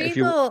proven."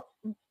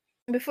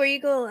 Before you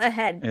go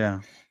ahead,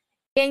 yeah.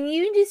 Can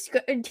you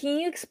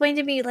explain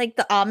to me like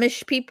the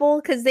Amish people,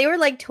 because they were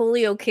like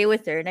totally okay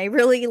with her, and I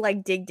really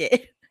like digged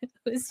it. It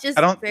was just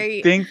I don't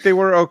think they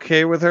were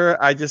okay with her.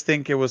 I just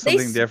think it was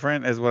something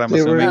different, is what I'm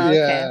assuming.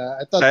 Yeah,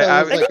 I thought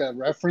that was like a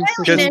reference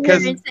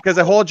because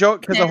the whole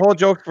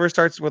joke first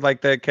starts with like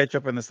the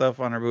ketchup and the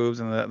stuff on her boobs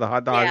and the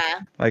hot dog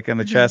like in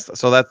the chest.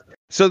 So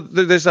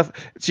there's stuff.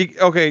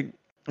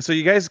 So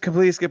you guys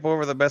completely skip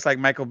over the best like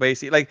Michael Bay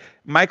scene. Like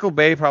Michael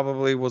Bay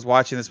probably was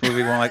watching this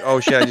movie going like, "Oh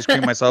shit, I just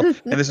creamed myself,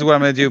 and this is what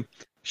I'm gonna do."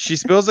 She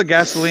spills the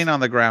gasoline on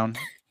the ground.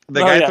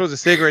 The guy throws a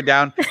cigarette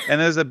down, and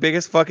there's the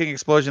biggest fucking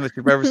explosion that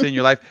you've ever seen in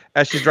your life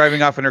as she's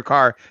driving off in her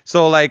car.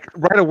 So like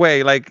right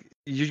away, like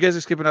you guys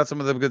are skipping out some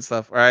of the good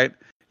stuff. All right,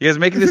 you guys are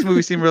making this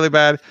movie seem really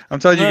bad. I'm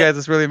telling you guys,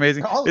 it's really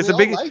amazing. It's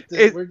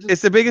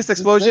the biggest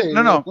explosion.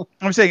 No,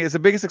 I'm saying it's the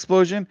biggest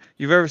explosion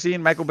you've ever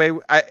seen. Michael Bay.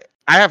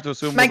 I have to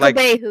assume Michael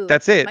Bay who?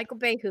 That's it. Michael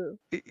Bay who?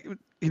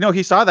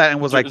 He saw that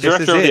and was like, "This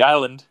is it." The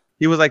island.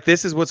 He was like,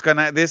 "This is what's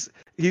gonna this."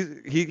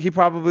 He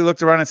probably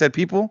looked around and said,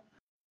 "People,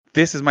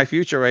 this is my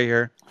future right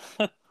here."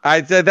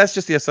 That's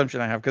just the assumption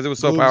I have because it was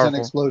so powerful. And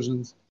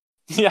explosions.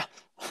 Yeah,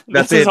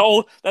 that's his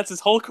whole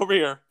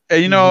career.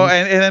 And,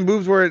 and then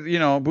boobs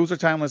are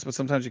timeless, but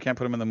sometimes you can't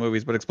put them in the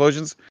movies. But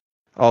explosions,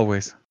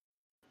 always.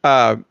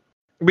 But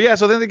yeah,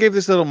 so then they gave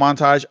this little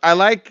montage. I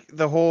like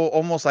the whole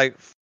almost like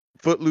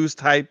Footloose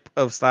type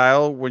of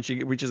style when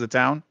she reaches the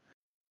town,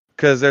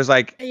 because there's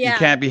like you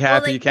can't be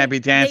happy, you can't be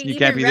dancing, you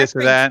can't be this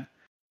or that.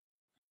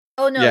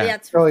 Oh no,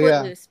 it's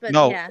Footloose, but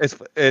no, it's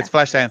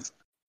Flashdance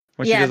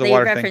when she does the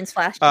water thing. They reference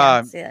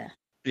Flashdance,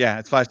 yeah,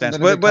 it's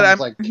Flashdance, but I'm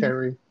like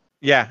Carrie.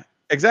 Yeah,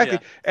 exactly.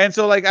 Yeah. And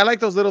so like I like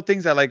those little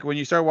things that like when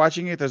you start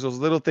watching it, there's those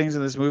little things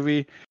in this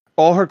movie.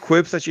 All her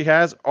quips that she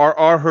has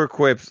are her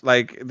quips.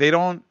 Like they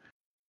don't.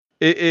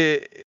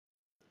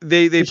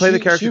 They play the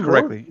character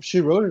correctly. She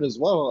wrote it as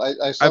well.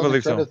 I saw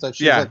the credits that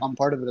she's like on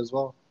part of it as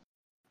well.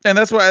 And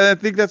that's why I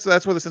think that's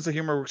where the sense of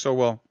humor works so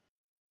well.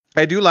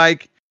 I do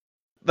like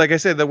I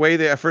said, the way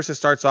that at first it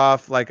starts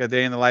off like a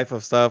day in the life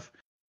of stuff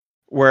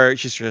where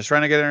she's just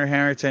trying to get her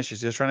inheritance, she's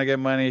just trying to get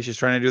money, she's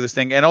trying to do this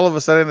thing, and all of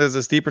a sudden there's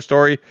this deeper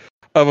story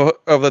of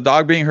the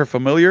dog being her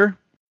familiar.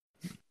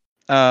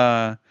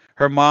 Her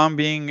mom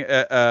being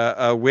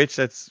a witch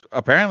that's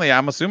apparently,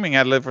 I'm assuming,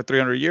 had lived for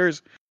 300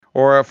 years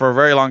or for a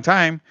very long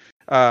time.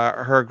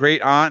 Her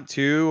great aunt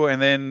too,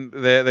 and then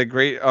the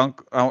great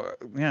uncle. I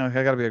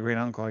gotta be a great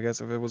uncle, I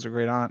guess, if it was a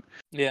great aunt.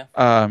 Yeah.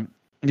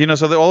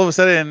 So all of a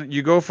sudden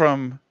you go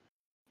from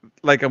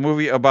like a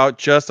movie about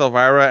just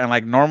Elvira and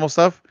like normal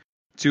stuff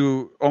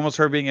to almost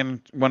her being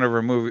in one of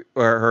her movie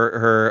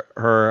or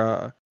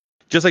her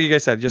just like you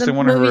guys said, just in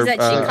one of her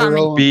B-style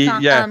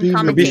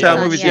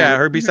movies. Yeah,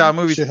 her B-style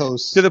movies.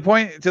 To the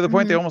point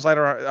they almost light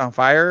her on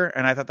fire,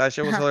 and I thought that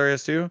shit was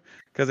hilarious too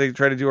because they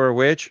tried to do her a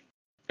witch,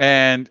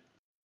 and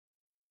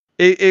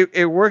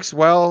it works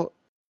well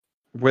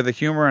with the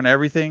humor and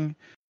everything.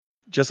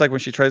 Just like when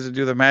she tries to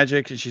do the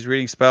magic and she's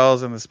reading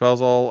spells, and the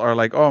spells all are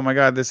like, "Oh my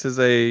god, this is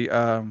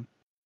a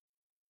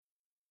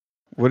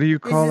what do you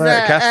call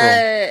that?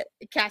 Casserole."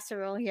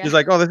 Casserole, yeah. She's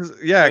like, "Oh, this is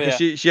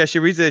because she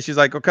reads it. She's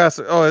like,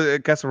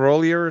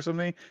 casserole or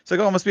something." It's like,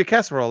 "Oh, it must be a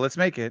casserole. Let's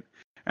make it."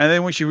 And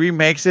then when she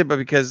remakes it, but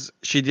because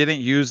she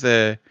didn't use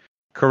the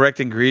correct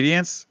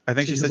ingredients, I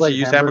think she said she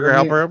used hamburger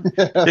helper.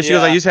 She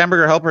goes, "I used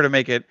hamburger helper to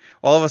make it."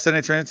 All of a sudden,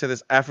 it turned into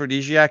this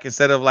aphrodisiac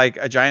instead of like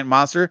a giant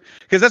monster.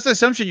 Because that's the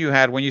assumption you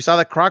had when you saw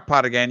the crock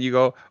pot again. You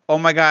go, "Oh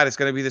my god, it's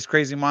gonna be this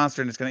crazy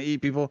monster and it's gonna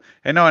eat people."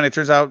 And no, and it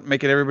turns out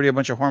making everybody a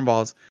bunch of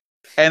hornballs.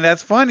 And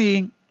that's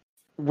funny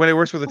when it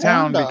works with the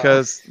town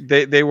because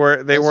they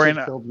were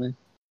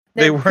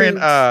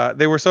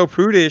so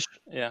prudish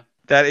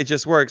that it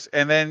just works.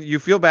 And then you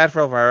feel bad for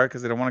Elvira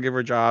because they don't want to give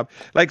her a job.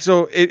 Like,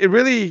 so you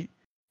really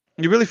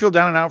feel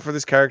down and out for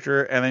this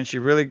character, and then she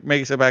really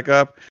makes it back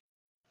up.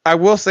 I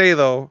will say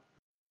though,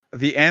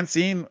 the end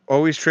scene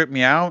always tripped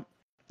me out,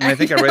 and I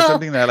think I read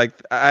something that like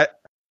I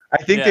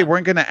think they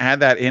weren't gonna add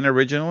that in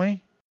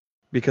originally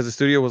because the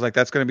studio was like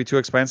that's gonna be too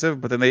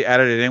expensive, but then they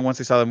added it in once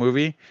they saw the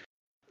movie.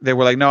 They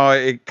were like, no,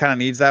 it kind of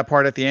needs that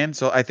part at the end,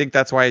 so I think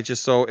that's why it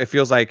just so it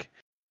feels like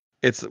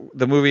it's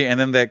the movie and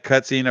then that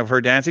cutscene of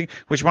her dancing.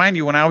 Which, mind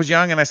you, when I was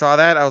young and I saw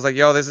that, I was like,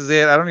 yo, this is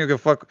it. I don't give a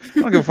fuck.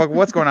 I don't give a fuck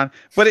what's going on.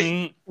 But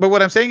but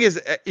what I'm saying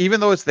is, even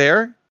though it's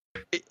there,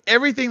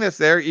 everything that's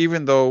there,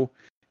 even though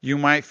you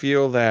might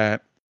feel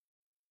that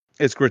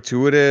it's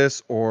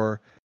gratuitous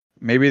or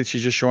maybe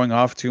she's just showing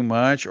off too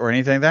much or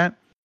anything like that,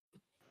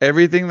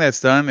 everything that's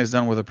done is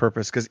done with a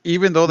purpose. Because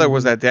even though there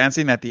was that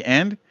dancing at the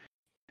end,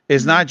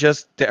 it's not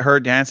just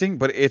her dancing,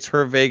 but it's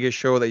her Vegas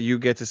show that you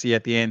get to see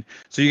at the end.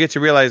 So you get to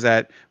realize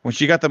that when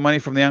she got the money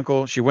from the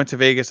uncle, she went to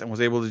Vegas and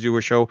was able to do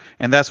her show,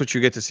 and that's what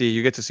you get to see.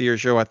 You get to see her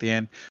show at the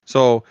end.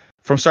 So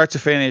from start to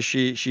finish,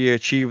 she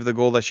achieved the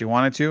goal that she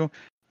wanted to,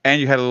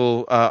 and you had a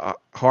little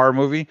horror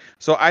movie.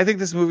 So I think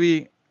this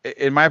movie,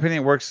 in my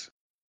opinion, works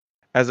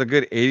as a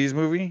good 80s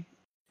movie,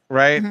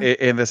 right?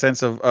 In the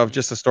sense of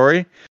just a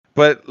story.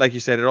 But like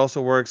you said, it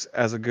also works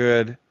as a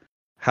good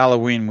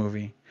Halloween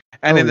movie.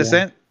 And in the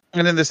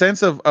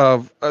sense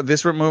of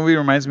this movie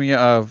reminds me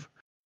of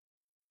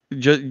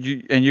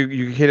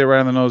you hit it right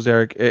on the nose,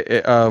 Derek,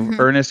 of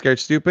Ernest Scared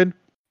Stupid.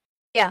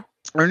 Yeah.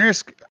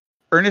 Ernest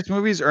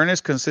movies,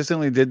 Ernest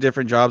consistently did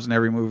different jobs in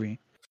every movie.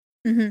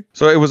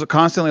 So it was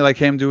constantly like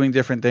him doing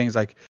different things,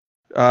 like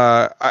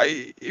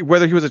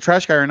whether he was a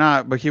trash guy or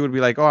not, but he would be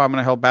like, oh, I'm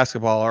gonna help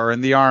basketball or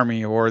in the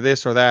army or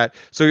this or that.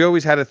 So he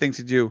always had a thing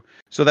to do.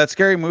 So that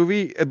scary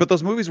movie, but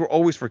those movies were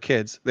always for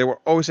kids. They were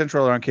always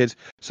central around kids.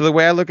 So the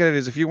way I look at it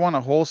is, if you want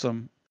a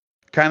wholesome,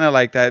 kind of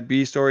like that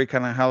B story,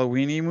 kind of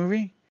Halloween-y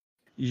movie,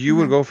 you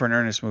would go for an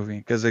Ernest movie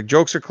because the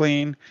jokes are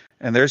clean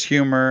and there's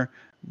humor,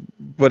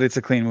 but it's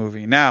a clean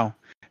movie. Now,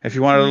 if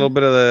you wanted a little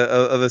bit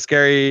of the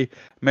scary,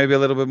 maybe a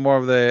little bit more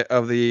of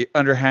the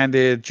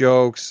underhanded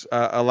jokes,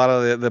 a lot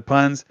of the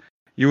puns,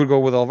 you would go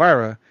with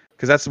Elvira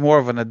because that's more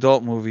of an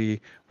adult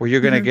movie where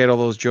you're gonna get all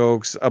those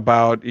jokes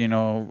about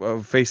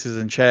faces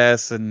and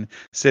chests and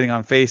sitting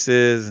on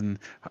faces and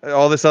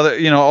all this other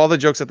all the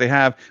jokes that they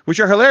have,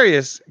 which are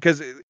hilarious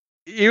because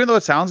even though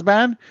it sounds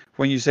bad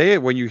when you say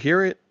it, when you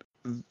hear it,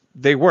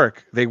 they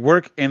work. They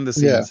work in the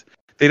scenes. Yeah.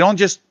 They don't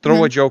just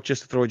throw a joke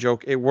just to throw a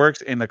joke. It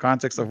works in the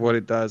context of what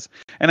it does.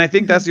 And I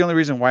think that's the only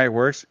reason why it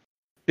works.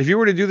 If you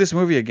were to do this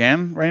movie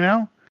again right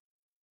now,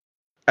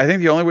 I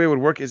think the only way it would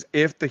work is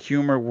if the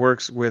humor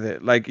works with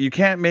it. Like you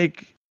can't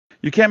make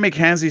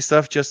handsy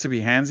stuff just to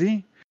be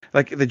handsy.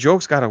 Like the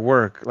jokes got to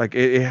work. Like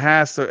it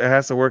has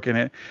to work in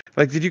it.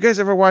 Like, did you guys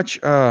ever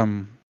watch what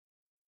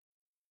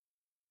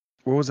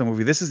was the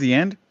movie? This Is the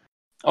End?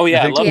 Oh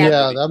yeah, I love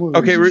that movie.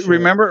 Okay,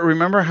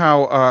 remember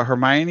how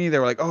Hermione? They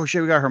were like, "Oh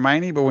shit, we got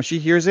Hermione," but when she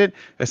hears it,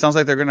 it sounds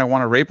like they're gonna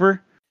want to rape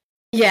her.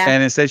 Yeah.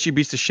 And instead, she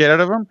beats the shit out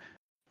of them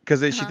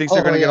because she thinks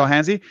they're gonna get all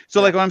handsy.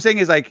 So like, what I'm saying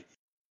is like,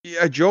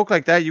 a joke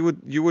like that, you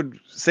would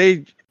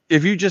say,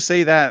 if you just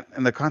say that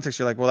in the context,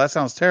 you're like, well, that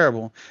sounds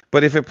terrible.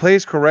 But if it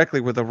plays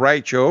correctly with the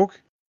right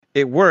joke,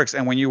 it works.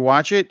 And when you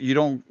watch it, you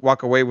don't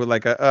walk away with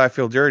like I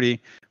feel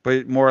dirty,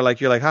 but more like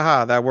you're like,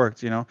 haha, that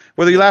worked.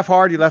 Whether you laugh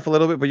hard, you laugh a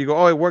little bit, but you go,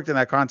 oh, it worked in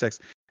that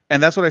context.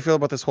 And that's what I feel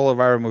about this whole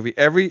Elvira movie.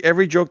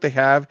 Every joke they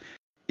have,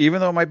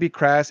 even though it might be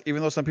crass,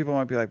 even though some people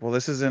might be like, well,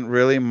 this isn't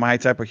really my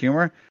type of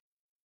humor,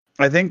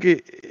 I think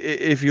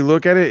if you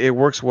look at it, it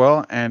works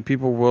well, and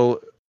people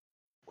will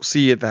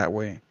see it that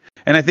way.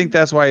 And I think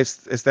that's why it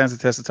stands the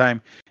test of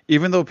time.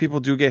 Even though people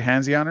do get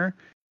handsy on her,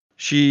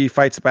 she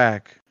fights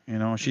back.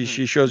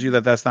 She shows you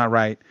that that's not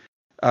right.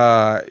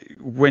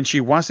 When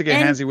she wants to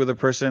get handsy with a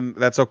person,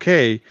 that's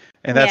okay,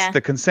 and that's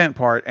the consent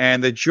part,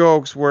 and the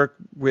jokes work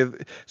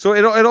with. So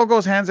it all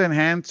goes hands in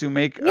hand to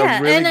make a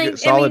really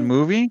solid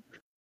movie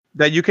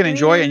that you can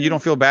enjoy, and you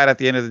don't feel bad at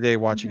the end of the day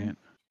watching it.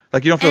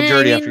 Like you don't feel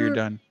dirty after you're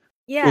done.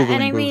 Yeah,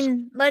 and I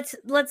mean,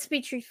 let's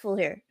be truthful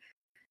here.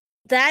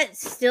 That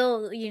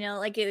still,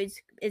 like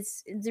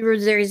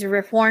there's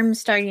reform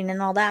starting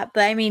and all that,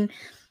 but I mean,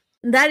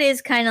 that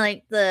is kind of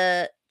like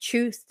the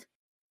truth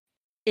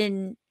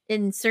in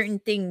certain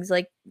things.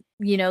 Like,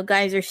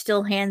 guys are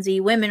still handsy,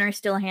 women are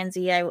still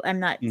handsy. I'm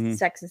not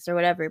sexist or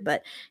whatever,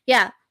 but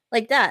yeah,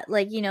 like that.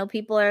 Like,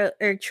 people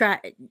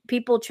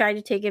people try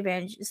to take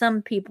advantage.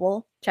 Some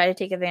people try to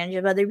take advantage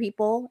of other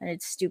people, and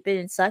it's stupid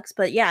and sucks.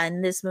 But yeah,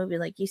 in this movie,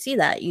 like you see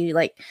that, you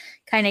like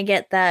kind of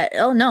get that.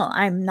 Oh no,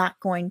 I'm not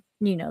going.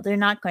 They're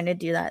not going to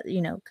do that.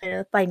 Kind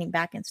of fighting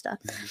back and stuff.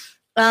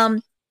 Yeah,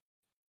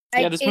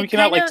 this movie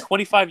came out like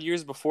 25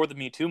 years before the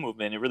Me Too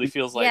movement. It really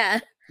feels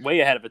like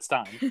way ahead of its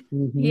time.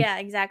 Yeah,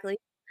 exactly.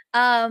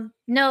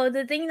 No,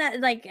 the thing that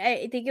like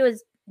I think it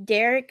was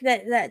Derek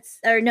it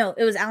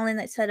was Alan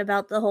that said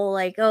about the whole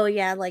like, oh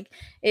yeah, like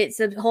it's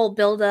a whole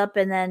build up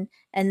and then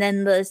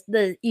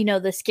the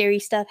the scary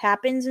stuff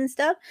happens and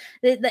stuff.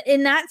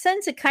 In that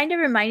sense, it kind of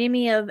reminded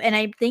me of, and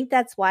I think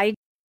that's why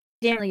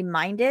didn't really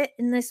mind it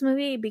in this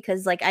movie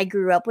because like I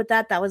grew up with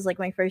that. That was like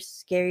my first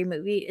scary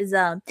movie. Is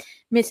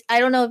Miss? I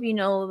don't know if you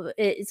know.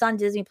 It's on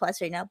Disney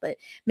Plus right now, but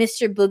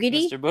Mr.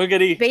 Boogedy. Mr.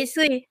 Boogedy.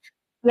 Basically,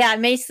 yeah.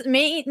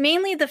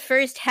 Mainly the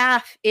first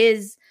half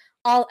is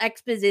all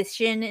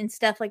exposition and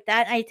stuff like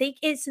that. I think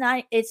it's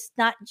not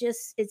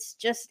just. It's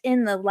just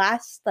in the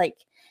last like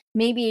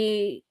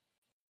maybe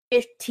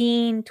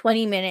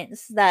 15-20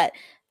 minutes that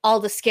all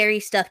the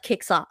scary stuff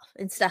kicks off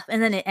and stuff,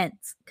 and then it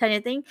ends, kind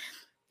of thing.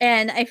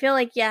 And I feel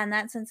like, yeah, in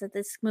that sense that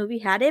this movie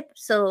had it.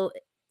 So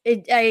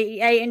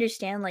I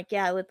understand, like,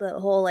 yeah, with the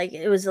whole, like,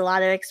 it was a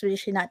lot of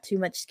exposition, not too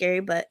much scary.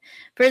 But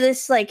for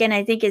this, like, and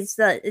I think it's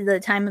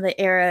the time of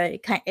the era,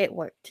 it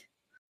worked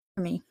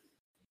for me.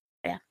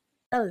 Yeah.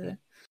 That was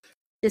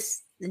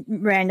just a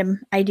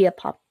random idea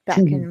popped back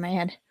in my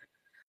head.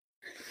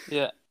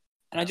 Yeah.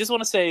 And I just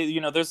want to say, you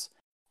know, there's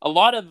a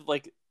lot of,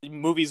 like,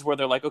 movies where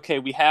they're like, okay,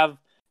 we have,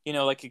 you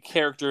know, like a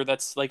character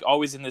that's, like,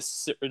 always in this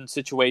certain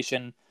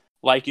situation.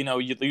 Like, you know,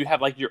 you have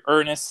like your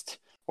Ernest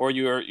or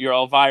your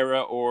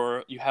Elvira,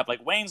 or you have like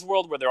Wayne's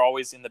World where they're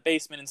always in the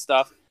basement and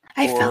stuff.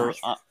 I felt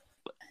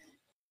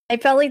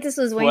like this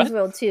was Wayne's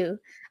World too.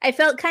 I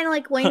felt kind of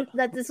like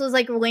that this was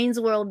like a Wayne's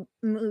World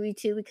movie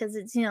too, because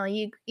it's, you know,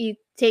 you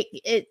take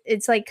it.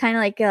 It's like kind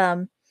of like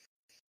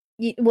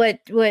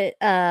what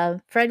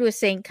Fred was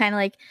saying, kind of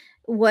like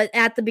what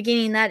at the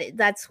beginning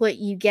that's what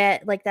you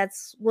get, like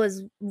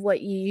was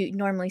what you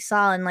normally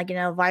saw in like an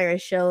Elvira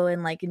show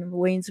and like in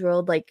Wayne's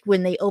World, like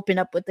when they open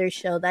up with their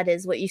show, that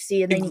is what you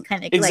see, and then you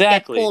kind of like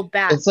get pulled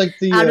back it's like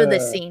out of the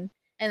scene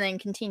and then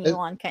continue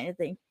on, kind of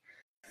thing.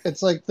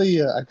 It's like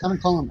the I kind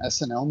of call them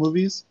SNL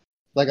movies,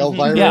 like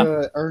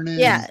Elvira,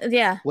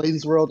 Ernest,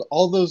 Wayne's World,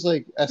 all those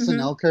like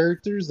SNL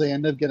characters. They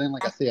end up getting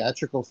like a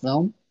theatrical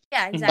film.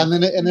 Yeah, exactly.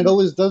 And then it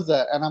always does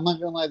that, and I'm not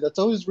gonna lie, that's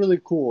always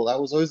really cool. I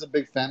was always a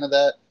big fan of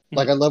that.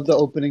 Like, I love the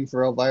opening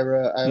for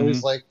Elvira. I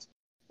always liked,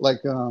 like,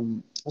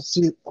 let's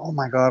see. Oh,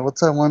 my God.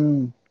 What's that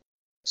one?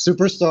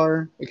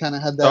 Superstar. It kind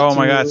of had that, Oh,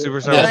 my God.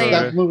 Superstar.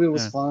 That movie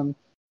was fun.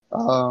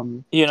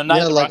 You know,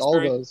 Night at the like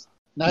Roxbury. all those.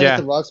 Night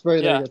at the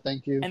Roxbury. There you go.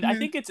 Thank you. And I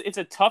think it's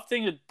a tough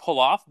thing to pull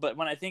off, but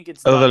when I think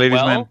it's done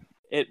well,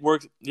 it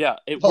works. Yeah,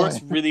 it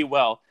works really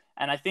well.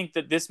 And I think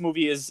that this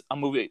movie is a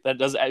movie that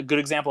does a good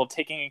example of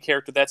taking a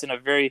character that's in a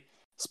very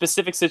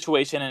specific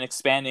situation and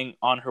expanding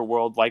on her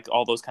world, like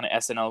all those kind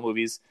of SNL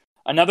movies.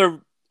 And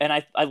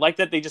I like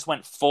that they just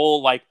went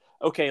full, like,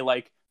 okay,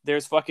 like,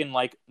 there's fucking,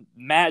 like,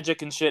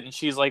 magic and shit, and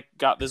she's, like,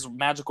 got this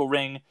magical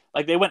ring.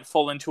 Like, they went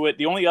full into it.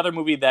 The only other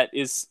movie that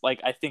is, like,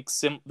 I think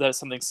that's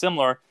something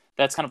similar,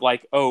 that's kind of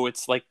like, oh,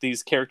 it's, like,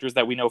 these characters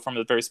that we know from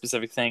a very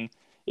specific thing,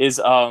 is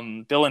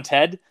Bill and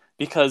Ted,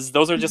 because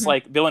those are just,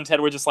 like, Bill and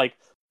Ted were just, like,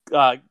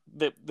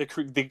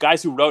 the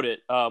guys who wrote it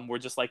were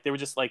just, like, they were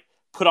just, like,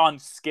 put on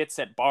skits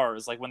at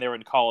bars, like when they were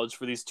in college,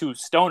 for these two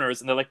stoners,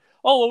 and they're like,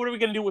 oh, well, what are we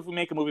gonna do if we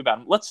make a movie about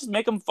them? Let's just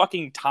make them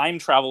fucking time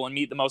travel and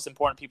meet the most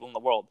important people in the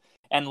world.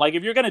 And like,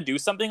 if you're gonna do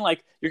something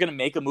like you're gonna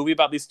make a movie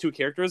about these two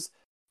characters,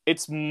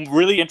 it's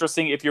really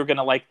interesting if you're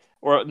gonna, like,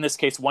 or in this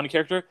case, one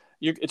character,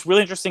 it's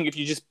really interesting if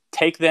you just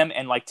take them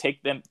and like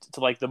take them to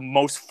like the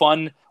most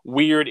fun,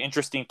 weird,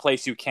 interesting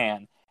place you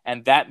can.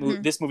 And that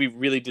this movie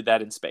really did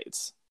that in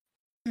spades.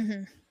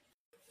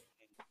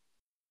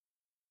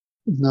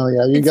 No,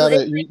 yeah, you got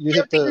it. You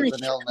hit the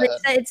nail on the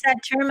head. It's that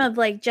term of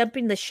like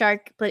jumping the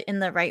shark, but in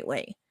the right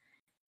way.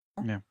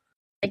 Yeah,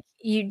 like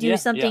you do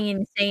something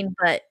insane,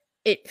 but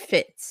it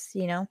fits.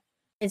 You know,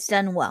 it's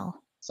done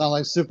well. It's not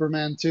like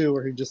Superman 2,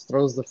 where he just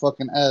throws the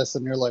fucking S,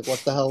 and you're like, "What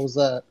the hell was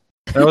that?"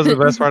 That was the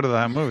best part of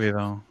that movie,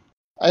 though.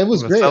 It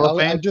was great.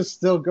 I just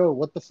still go,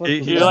 "What the fuck?"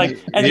 You're like,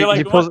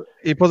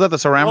 he pulls out the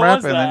saran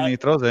wrap and then he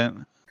throws it.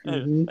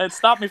 It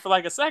stopped me for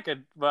like a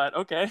second, but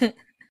okay.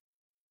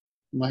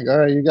 I'm like, all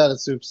right, you got it,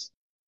 Soups.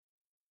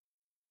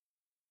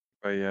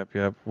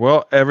 Yep.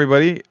 Well,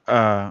 everybody,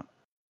 I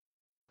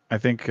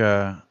think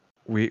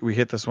we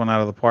hit this one out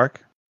of the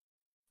park.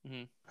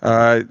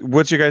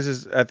 What's your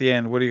guys' at the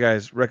end? What do you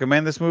guys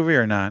recommend this movie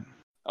or not?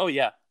 Oh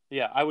yeah,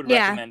 I would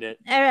recommend it.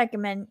 I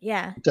recommend,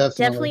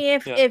 definitely.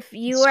 If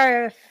you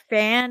are a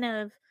fan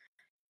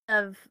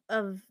of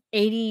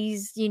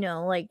 80s, you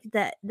know, like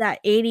that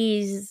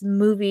 80s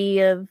movie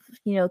of,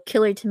 you know,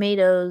 Killer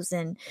Tomatoes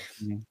and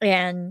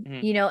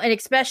you know, and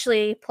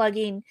especially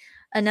plugging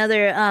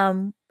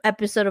another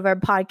episode of our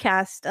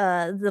podcast,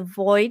 The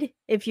Void.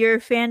 If you're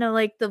a fan of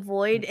like The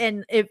Void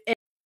and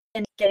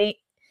getting,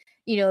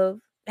 you know,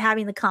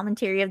 having the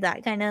commentary of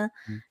that kind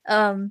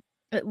of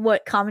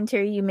what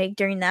commentary you make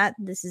during that,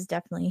 this is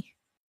definitely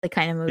the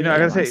kind of movie. You know, I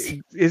gotta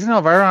say, isn't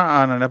Elvira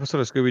on an episode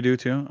of Scooby Doo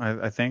too?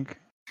 I think.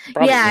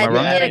 Probably.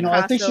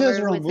 I think she has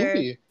her own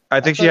movie.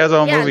 I think she has her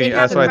own movie.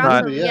 That's what I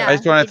thought. Yeah, I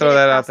just want to throw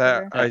that out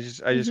there. I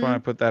just want to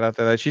put that out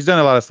there. She's done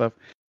a lot of stuff,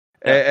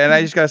 and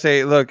I just gotta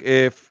say, look,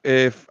 if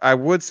I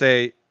would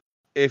say,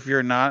 if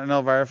you're not an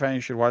Elvira fan,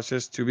 you should watch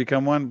this to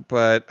become one.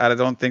 But I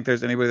don't think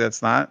there's anybody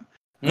that's not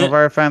an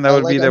Elvira fan. That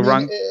would be the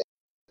wrong.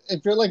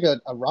 If you're like a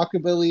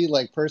rockabilly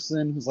like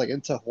person who's like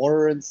into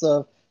horror and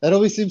stuff, that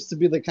always seems to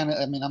be the kind of.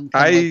 I mean, I'm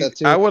kind of like that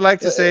too. I would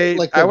like to say.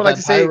 like I would like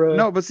to say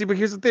no, but see, but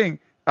here's the thing.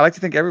 I like to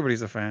think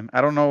everybody's a fan.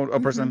 I don't know a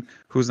person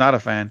who's not a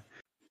fan.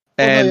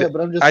 Well, And no, yeah,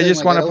 but I'm just I saying, just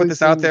like, want to put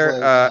this out there,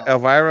 like,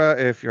 Elvira,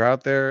 if you're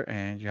out there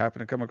and you happen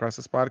to come across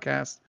this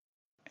podcast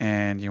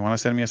and you want to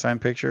send me a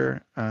signed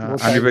picture,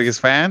 I'm your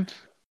biggest fan.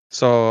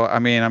 So, I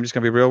mean, I'm just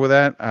going to be real with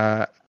that.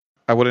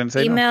 I wouldn't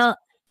say no.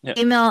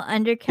 Email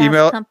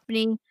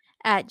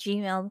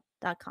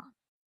undercastcompany@gmail.com.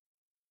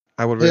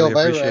 I would really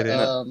appreciate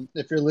it.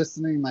 If you're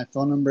listening, my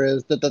phone number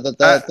is. No,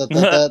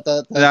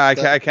 I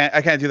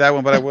can't do that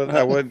one, but I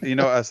would,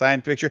 a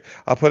signed picture.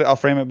 I'll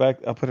frame it back.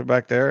 I'll put it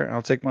back there.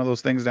 I'll take one of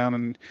those things down,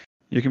 and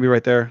you can be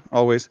right there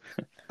always.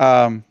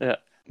 Yeah.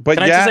 But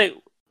can I just say?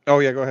 Oh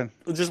yeah, go ahead.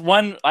 Just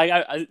one.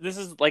 This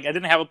is like I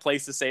didn't have a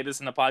place to say this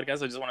in the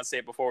podcast. I just want to say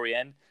it before we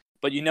end.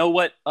 But you know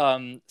what?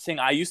 Thing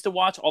I used to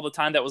watch all the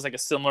time that was like a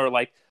similar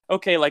like.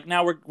 Okay, like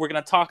now we're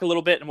gonna talk a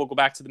little bit and we'll go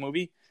back to the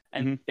movie.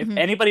 And if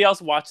anybody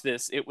else watched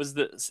this, it was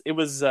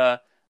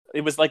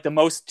like the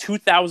most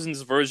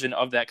 2000s version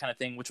of that kind of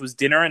thing, which was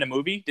Dinner and a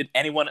Movie. Did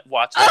anyone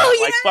watch that? Oh,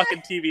 like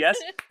fucking TBS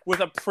with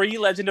a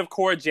pre-Legend of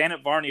Korra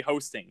Janet Varney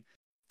hosting.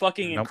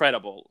 Fucking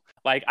incredible.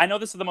 Like I know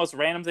this is the most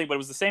random thing, but it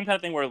was the same kind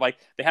of thing where like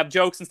they have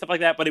jokes and stuff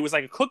like that, but it was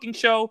like a cooking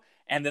show,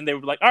 and then they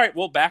were like, all right,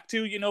 well back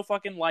to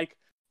fucking like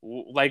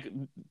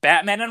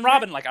Batman and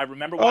Robin. Like I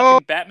remember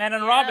watching Batman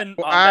and Robin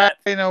on that.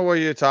 I know what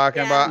you're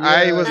talking about.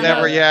 I was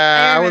never.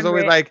 I was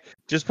always like,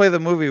 just play the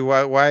movie.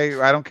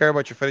 Why? I don't care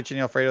about your fettuccine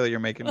alfredo that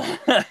you're making.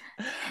 I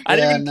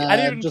didn't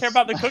even care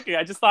about the cooking.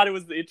 I just thought it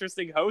was the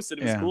interesting host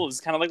and it was cool.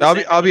 It's kind of like.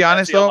 I'll be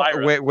honest though.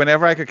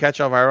 Whenever I could catch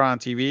Elvira on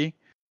TV,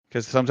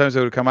 because sometimes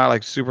it would come out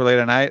like super late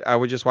at night, I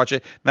would just watch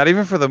it. Not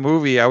even for the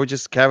movie. I would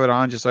just have it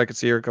on just so I could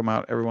see her come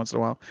out every once in a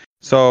while.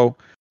 So,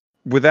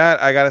 with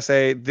that, I gotta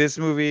say this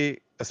movie.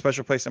 A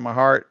special place in my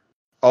heart,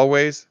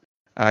 always.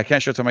 I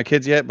can't show it to my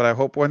kids yet, but I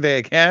hope one day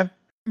I can.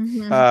 Oh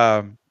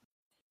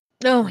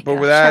my gosh!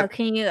 How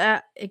can you,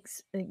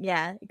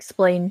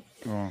 explain?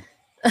 Oh.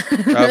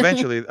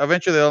 Eventually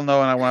they'll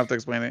know, and I won't have to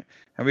explain it,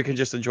 and we can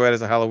just enjoy it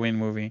as a Halloween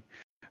movie.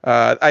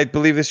 I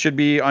believe this should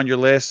be on your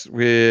list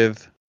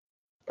with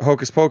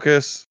Hocus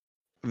Pocus.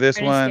 This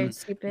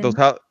Ernest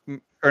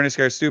one, Ernest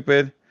Scared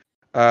Stupid.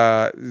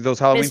 Those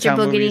Halloween Town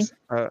movies.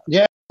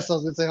 Yeah. I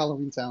was gonna say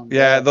Halloween Town.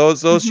 Yeah,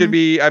 those should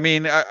be. I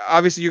mean,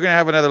 obviously you're gonna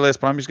have another list,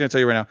 but I'm just gonna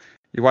tell you right now.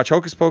 You watch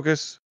Hocus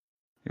Pocus,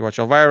 you watch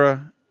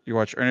Elvira, you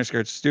watch Ernest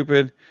Scared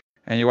Stupid,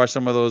 and you watch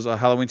some of those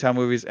Halloween Town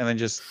movies, and then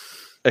just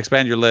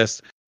expand your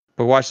list.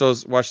 But watch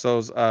those.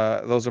 Those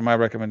are my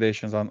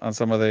recommendations on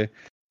some of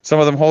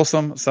them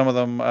wholesome, some of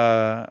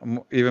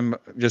them even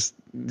just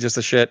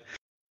a shit.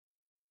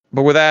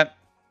 But with that,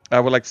 I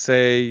would like to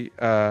say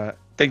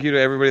thank you to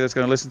everybody that's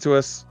gonna listen to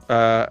us.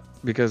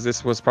 Because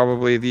this was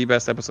probably the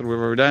best episode we've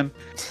ever done.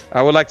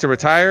 I would like to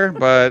retire,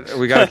 but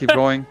we gotta keep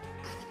going.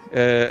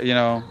 Maybe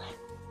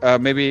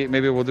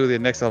we'll do the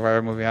next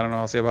Elvira movie. I don't know.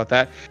 I'll see about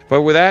that.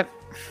 But with that,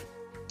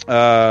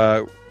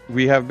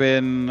 we have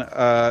been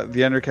the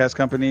Undercast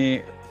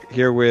Company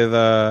here with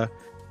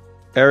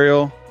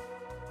Ariel.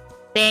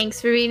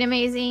 Thanks for being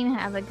amazing.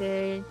 Have a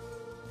good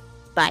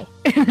bye.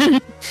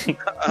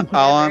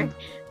 Alan.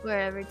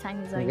 Wherever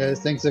time is. Hey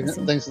guys, thanks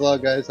a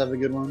lot, guys. Have a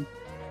good one.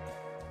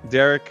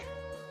 Derek.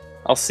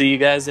 I'll see you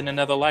guys in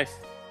another life.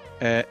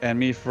 And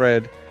me,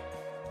 Fred.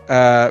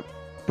 But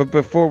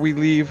before we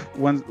leave,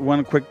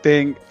 one quick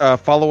thing.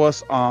 Follow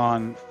us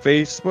on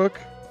Facebook,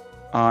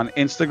 on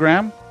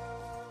Instagram,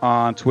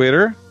 on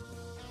Twitter.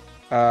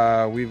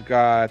 We've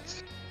got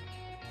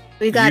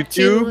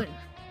YouTube.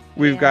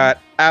 We've got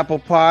Apple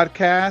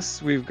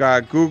Podcasts. We've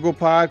got Google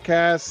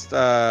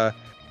Podcasts,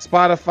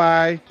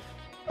 Spotify.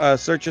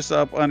 Search us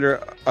up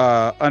under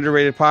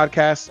Underrated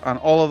Podcasts on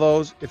all of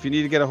those. If you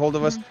need to get a hold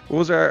of us, what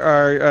was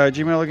our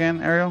Gmail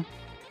again, Ariel?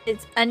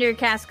 It's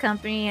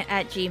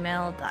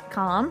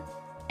undercastcompany@gmail.com.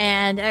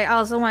 And I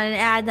also wanted to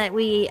add that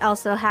we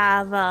also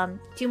have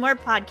 2 more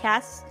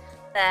podcasts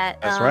that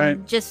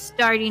just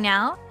starting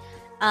out.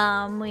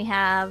 We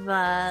have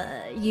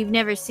You've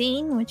Never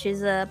Seen, which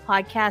is a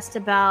podcast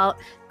about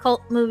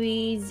cult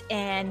movies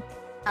and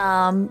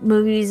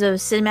movies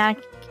of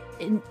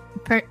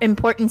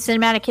important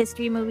cinematic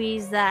history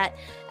movies that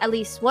at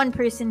least one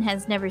person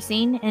has never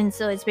seen, and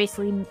so it's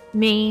basically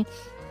me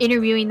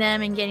interviewing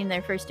them and getting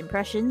their first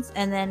impressions.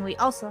 And then we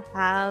also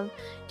have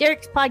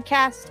Derek's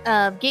podcast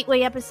of Gateway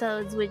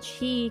Episodes, which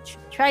he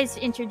tries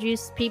to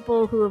introduce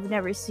people who have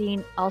never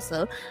seen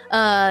also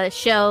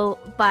show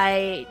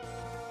by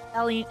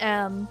having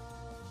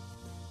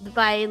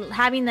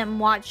them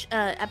watch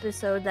an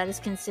episode that is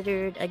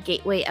considered a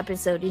gateway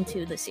episode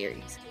into the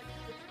series.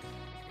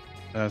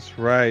 That's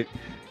right.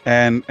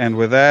 And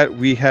with that,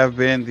 we have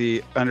been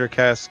the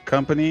Undercast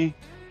Company.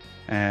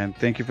 And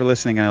thank you for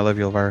listening. And I love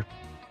you, Elvira.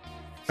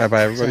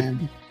 Bye-bye,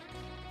 everybody.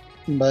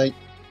 Bye.